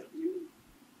 Jam'iyya.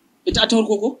 Ita ta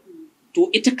farko ko? To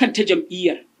ita kanta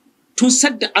jam'iyyar tun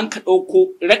sadda an ka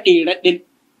ɗauko raɗe-raɗin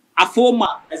a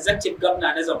former executive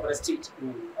governor na Zamfara state,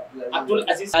 Abdul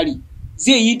Aziz Ari,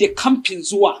 zai yi da kamfin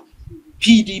zuwa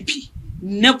PDP.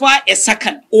 Never a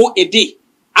second or a day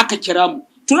aka kira mu.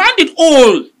 To round it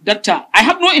all, Doctor, I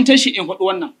have no intention in faɗi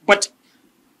wannan, but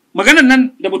maganar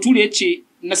nan da Bature ya ce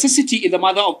necessity is the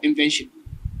mother of invention.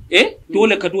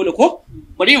 Dole ka dole ko?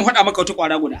 Bari in faɗa maka wata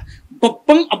ƙwara guda.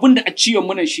 Babban abin da a ciwon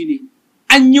muna shine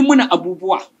an yi muna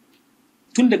abubuwa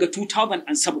tun daga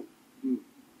 2007.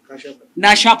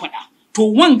 Na sha faɗa. To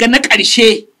wanga na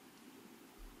ƙarshe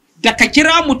da ka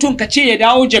kira mutum ka ce ya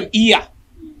dawo jam'iyya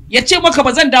ya ce maka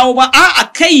ba zan dawo ba a'a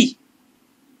kai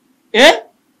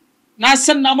na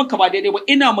san na maka ba daidai ba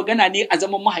ina magana ne a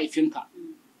zaman mahaifinka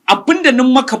abinda nin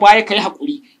maka baya ka yi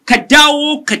haƙuri ka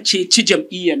dawo ka ceci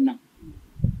jam'iyyar nan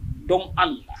don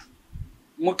Allah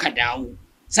muka dawo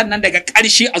sannan daga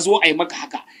ƙarshe a zo a yi maka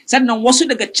haka sannan wasu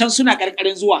daga can suna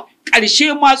ƙarƙarin zuwa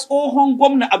ƙarshe ma tsohon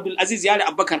gwamna Abdulaziz Yari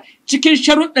Abubakar cikin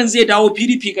sharuɗan zai dawo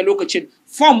PDP ga lokacin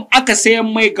fom aka sayan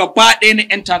mai gaba ɗaya na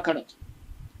 'yan takarar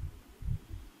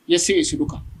ya saye su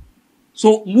duka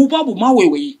so mu babu ma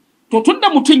waiwaye to tunda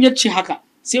mutum ya ce haka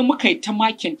sai muka yi ta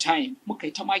makin time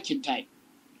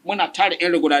muna tara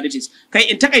 'yan regularities kai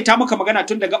in takaita maka magana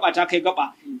tun da gaba ta kai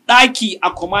gaba ɗaki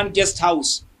a command guest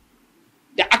house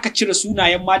da aka cire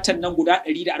sunayen matan nan guda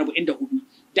 144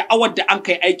 da awar da an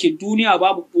kai aikin duniya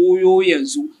babu ɓoyo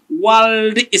yanzu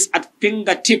world is at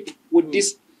fingertip with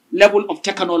this level of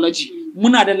technology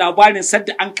muna da labarin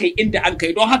sadda an kai inda an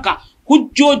kai don haka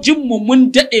hujjojinmu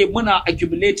mun daɗe muna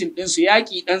accumulating ɗinsu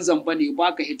yaƙi ɗan zamba ne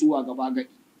ba ka hituwa gaba gari.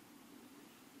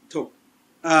 To,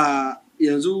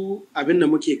 yanzu abin da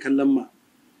muke kallon ma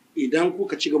idan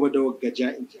kuka ci gaba da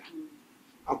waggaja in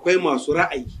akwai masu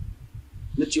ra'ayi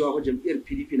na cewa jam'iyyar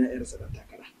PDP na yarsa da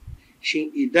takara.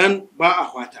 Shin idan ba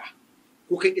a fata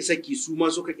kuka ki saki su ma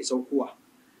suka ki saukowa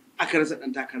aka rasa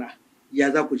ɗan takara ya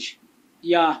za ku ji?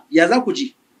 Ya za ku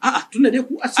ji? A'a tunda dai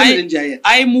ku asalin jayyar.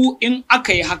 Ai mu in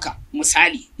aka yi haka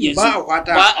misali yanzu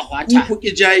ba a fata ku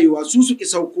ki jayewa su su ki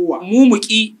saukowa. Mu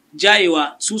ki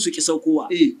jayewa su su ki saukowa.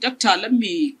 Doctor, let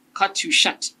me cut you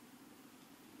short.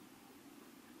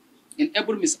 In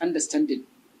every misunderstanding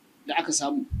da aka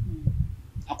samu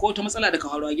akwai wata matsala da ka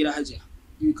faru a gida hajiya.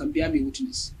 You can bear me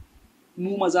witness.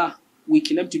 Mu maza we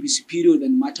claim to be superior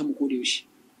than mata mu ko da yaushe.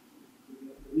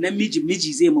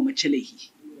 Miji zai mace laihi.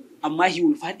 Amma he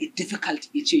will find it difficult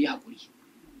ya ce ya haƙuri.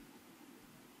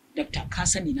 Doctor, ka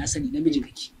sani na sani namiji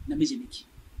nake.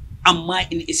 Amma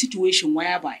in a situation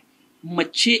whereby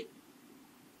mace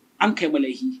an kai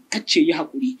malaihi kace ya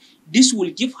haƙuri, this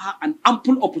will give her an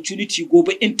ample opportunity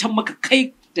gobe in ta maka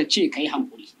kai ta ce kai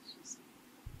haƙuri.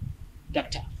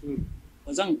 Doctor,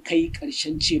 ba zan kai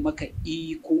ƙarshen ce maka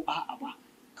ko a'a ba,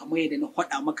 kamar yadda na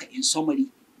faɗa maka in summary.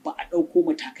 Ba a ɗauko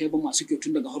matakai ba masu kyau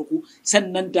tun daga harko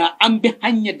sannan da an bi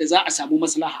hanyar da za a samu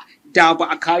maslaha da ba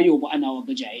a kayo ba ana wa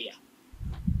gajayayya.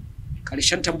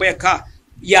 Ƙarshen tambayar ka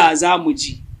ya za mu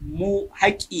ji mu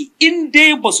haƙi in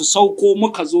dai ba su sauko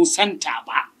muka zo santa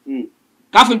ba.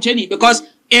 Ka fahimce ni because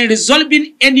in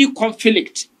resolving any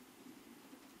conflict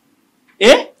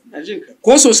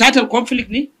ko societal conflict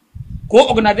ne ko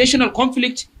organizational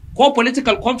conflict ko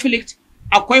political conflict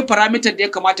akwai parameter da ya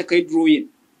kamata kai drawing,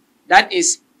 that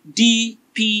is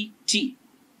DPT,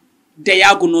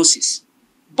 diagnosis.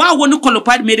 Ba wani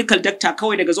qualified medical doctor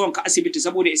kawai daga zuwan ka asibiti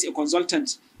saboda is a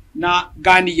consultant na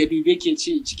gani ya dube ke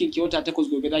ce cikin kyauta 8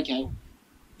 gobe za ki haihu.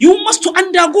 You must to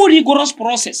undergo rigorous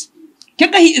process.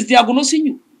 Kika he is diagnosing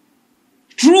you.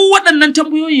 Through waɗannan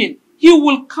tambayoyin, he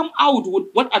will come out with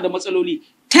what are the matsaloli.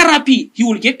 Therapy, he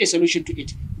will get a solution to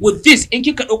it. With this, in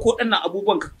kika ɗauko waɗannan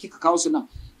abubuwan kika kawo su nan,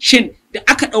 shin da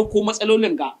aka ɗauko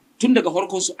matsalolin ga tun daga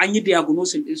farkon su an yi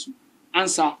diagnosis din su an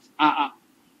sa a'a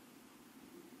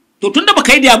to tun da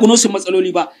baka yi diagnosis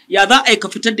matsaloli ba ya za a yi ka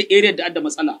fitar da area da adda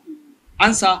matsala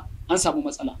an samu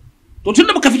matsala to tun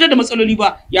da baka fitar da matsaloli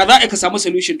ba ya za a yi ka samu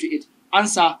solution to it an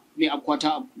sa mai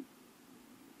akwata abu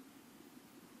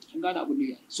kin gane abu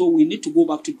ne so we need to go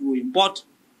back to drawing board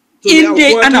in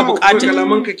dai ana buƙatar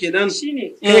kalaman ka kenan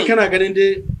kai kana ganin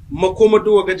dai makoma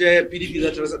duwa gajaya PDP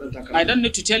za ta rasa dan takara I don't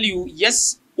need to tell you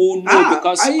yes or no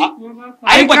because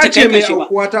ai bata kai karshe ba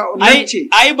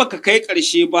ai baka kai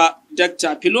karshe ba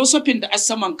doctor philosophy da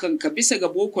asaman kanka bisa ga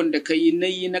bokon da kai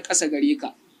nayi na ƙasa gare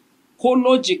ka ko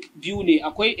logic biyu ne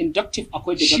akwai inductive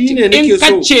akwai deductive in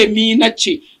kace mi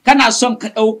nace kana son ka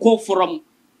dauko from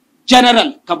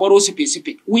general ka baro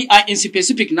specific we are in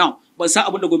specific now ban san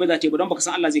abin da gobe za ta yi ba don baka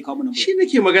san Allah zai kawo mana ba shi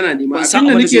nake magana ne ma abin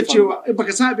da nake cewa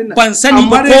baka san abin nan ban sani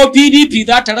ba ko PDP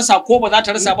za ta rasa ko ba za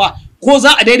ta rasa ba ko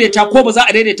za a daidaita ko ba za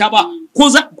a daidaita ba ko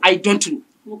za I don't know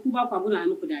ku ba ku guna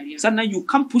muku dariya sannan you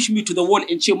can't push me to the wall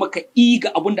in ce maka ga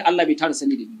abin da Allah bai tara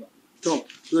sani da ni ba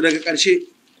to daga karshe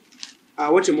a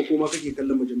wace makoma kake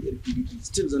kallon majami'ar PDP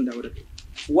still zan dawo da kai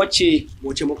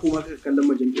wace makoma kake kallon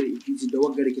majami'ar PDP da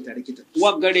waggare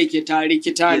ke tare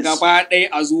kita gaba ɗaya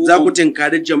a zo za ku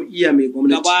tinkari jam'iyya mai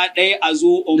gwamnati gaba ɗaya a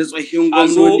zo da tsohin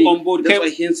gwamnati da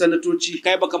tsohin sanatoci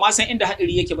kai baka ma san inda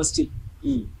hadari yake ba still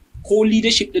ko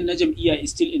leadership din na jam'iyya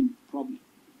is still in problem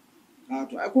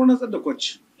to ai ko rantsar da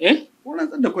coach ko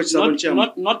rantsar da coach sabon chairman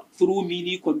not through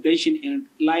mini convention in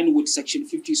line with section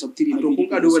 50 sub 3 to kun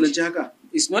kado wannan haka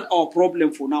it's not our problem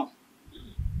for now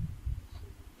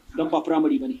don ba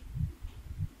primary ba ne.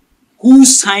 Who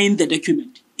signed the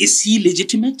document? Is he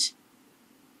legitimate?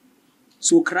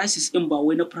 So crisis ɗin ba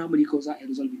wai na primary kawai za a yi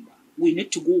resolving ba. We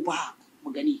need to go back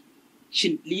mu gani.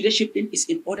 Shin leadership ɗin is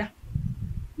in order?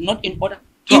 Not in order?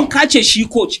 In ka ce shi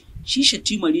coach, shi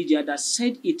Shatima Rijiya da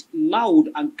said it loud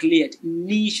and clear,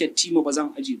 ni Shatima ba zan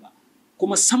aje ba.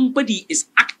 Kuma somebody is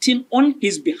acting on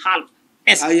his behalf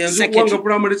as a yanzu secretary. wanga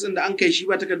primaries din da an kai shi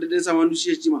ba takardar da ya samu hannu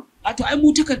shi Shatima. A to ai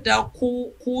mu takarda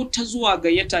ko ta zuwa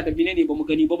gayyata da bine ne ba mu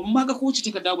gani ba, ban ma ga kowace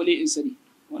takarda bale in sani.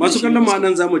 Masu kallon ma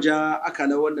nan zamu ja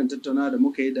akalar wannan tattaunawa da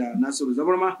muka yi da Nasiru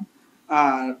Zabarma,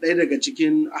 a ɗaya daga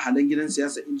cikin ahalan gidan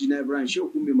siyasa injiniya Ibrahim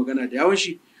Shehu mai magana da yawan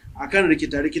shi akan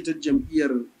rikita-rikitar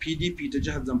jam'iyyar PDP ta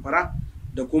jihar Zamfara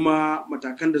da kuma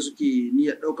matakan da suke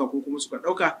niyyar ɗauka ko kuma suka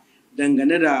ɗauka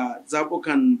dangane da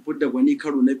zaɓukan fidda gwani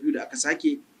karo na biyu da aka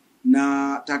sake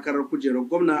na takarar kujerar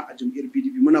gwamna a jam'iyyar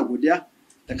PDP. Muna godiya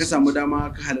da ka samu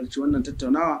dama ka halarci wannan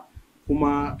tattaunawa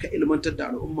kuma ka ilmantar da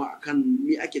al'umma akan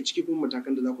me ake ciki kuma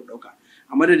matakan da za ku ɗauka.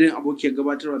 A madadin abokiyar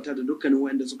gabatarwa ta da dukkanin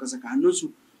waɗanda suka saka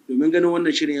hannunsu domin ganin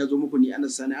wannan shirin ya zo muku, ni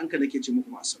Anas Sani Anka nake ce muku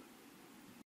masu.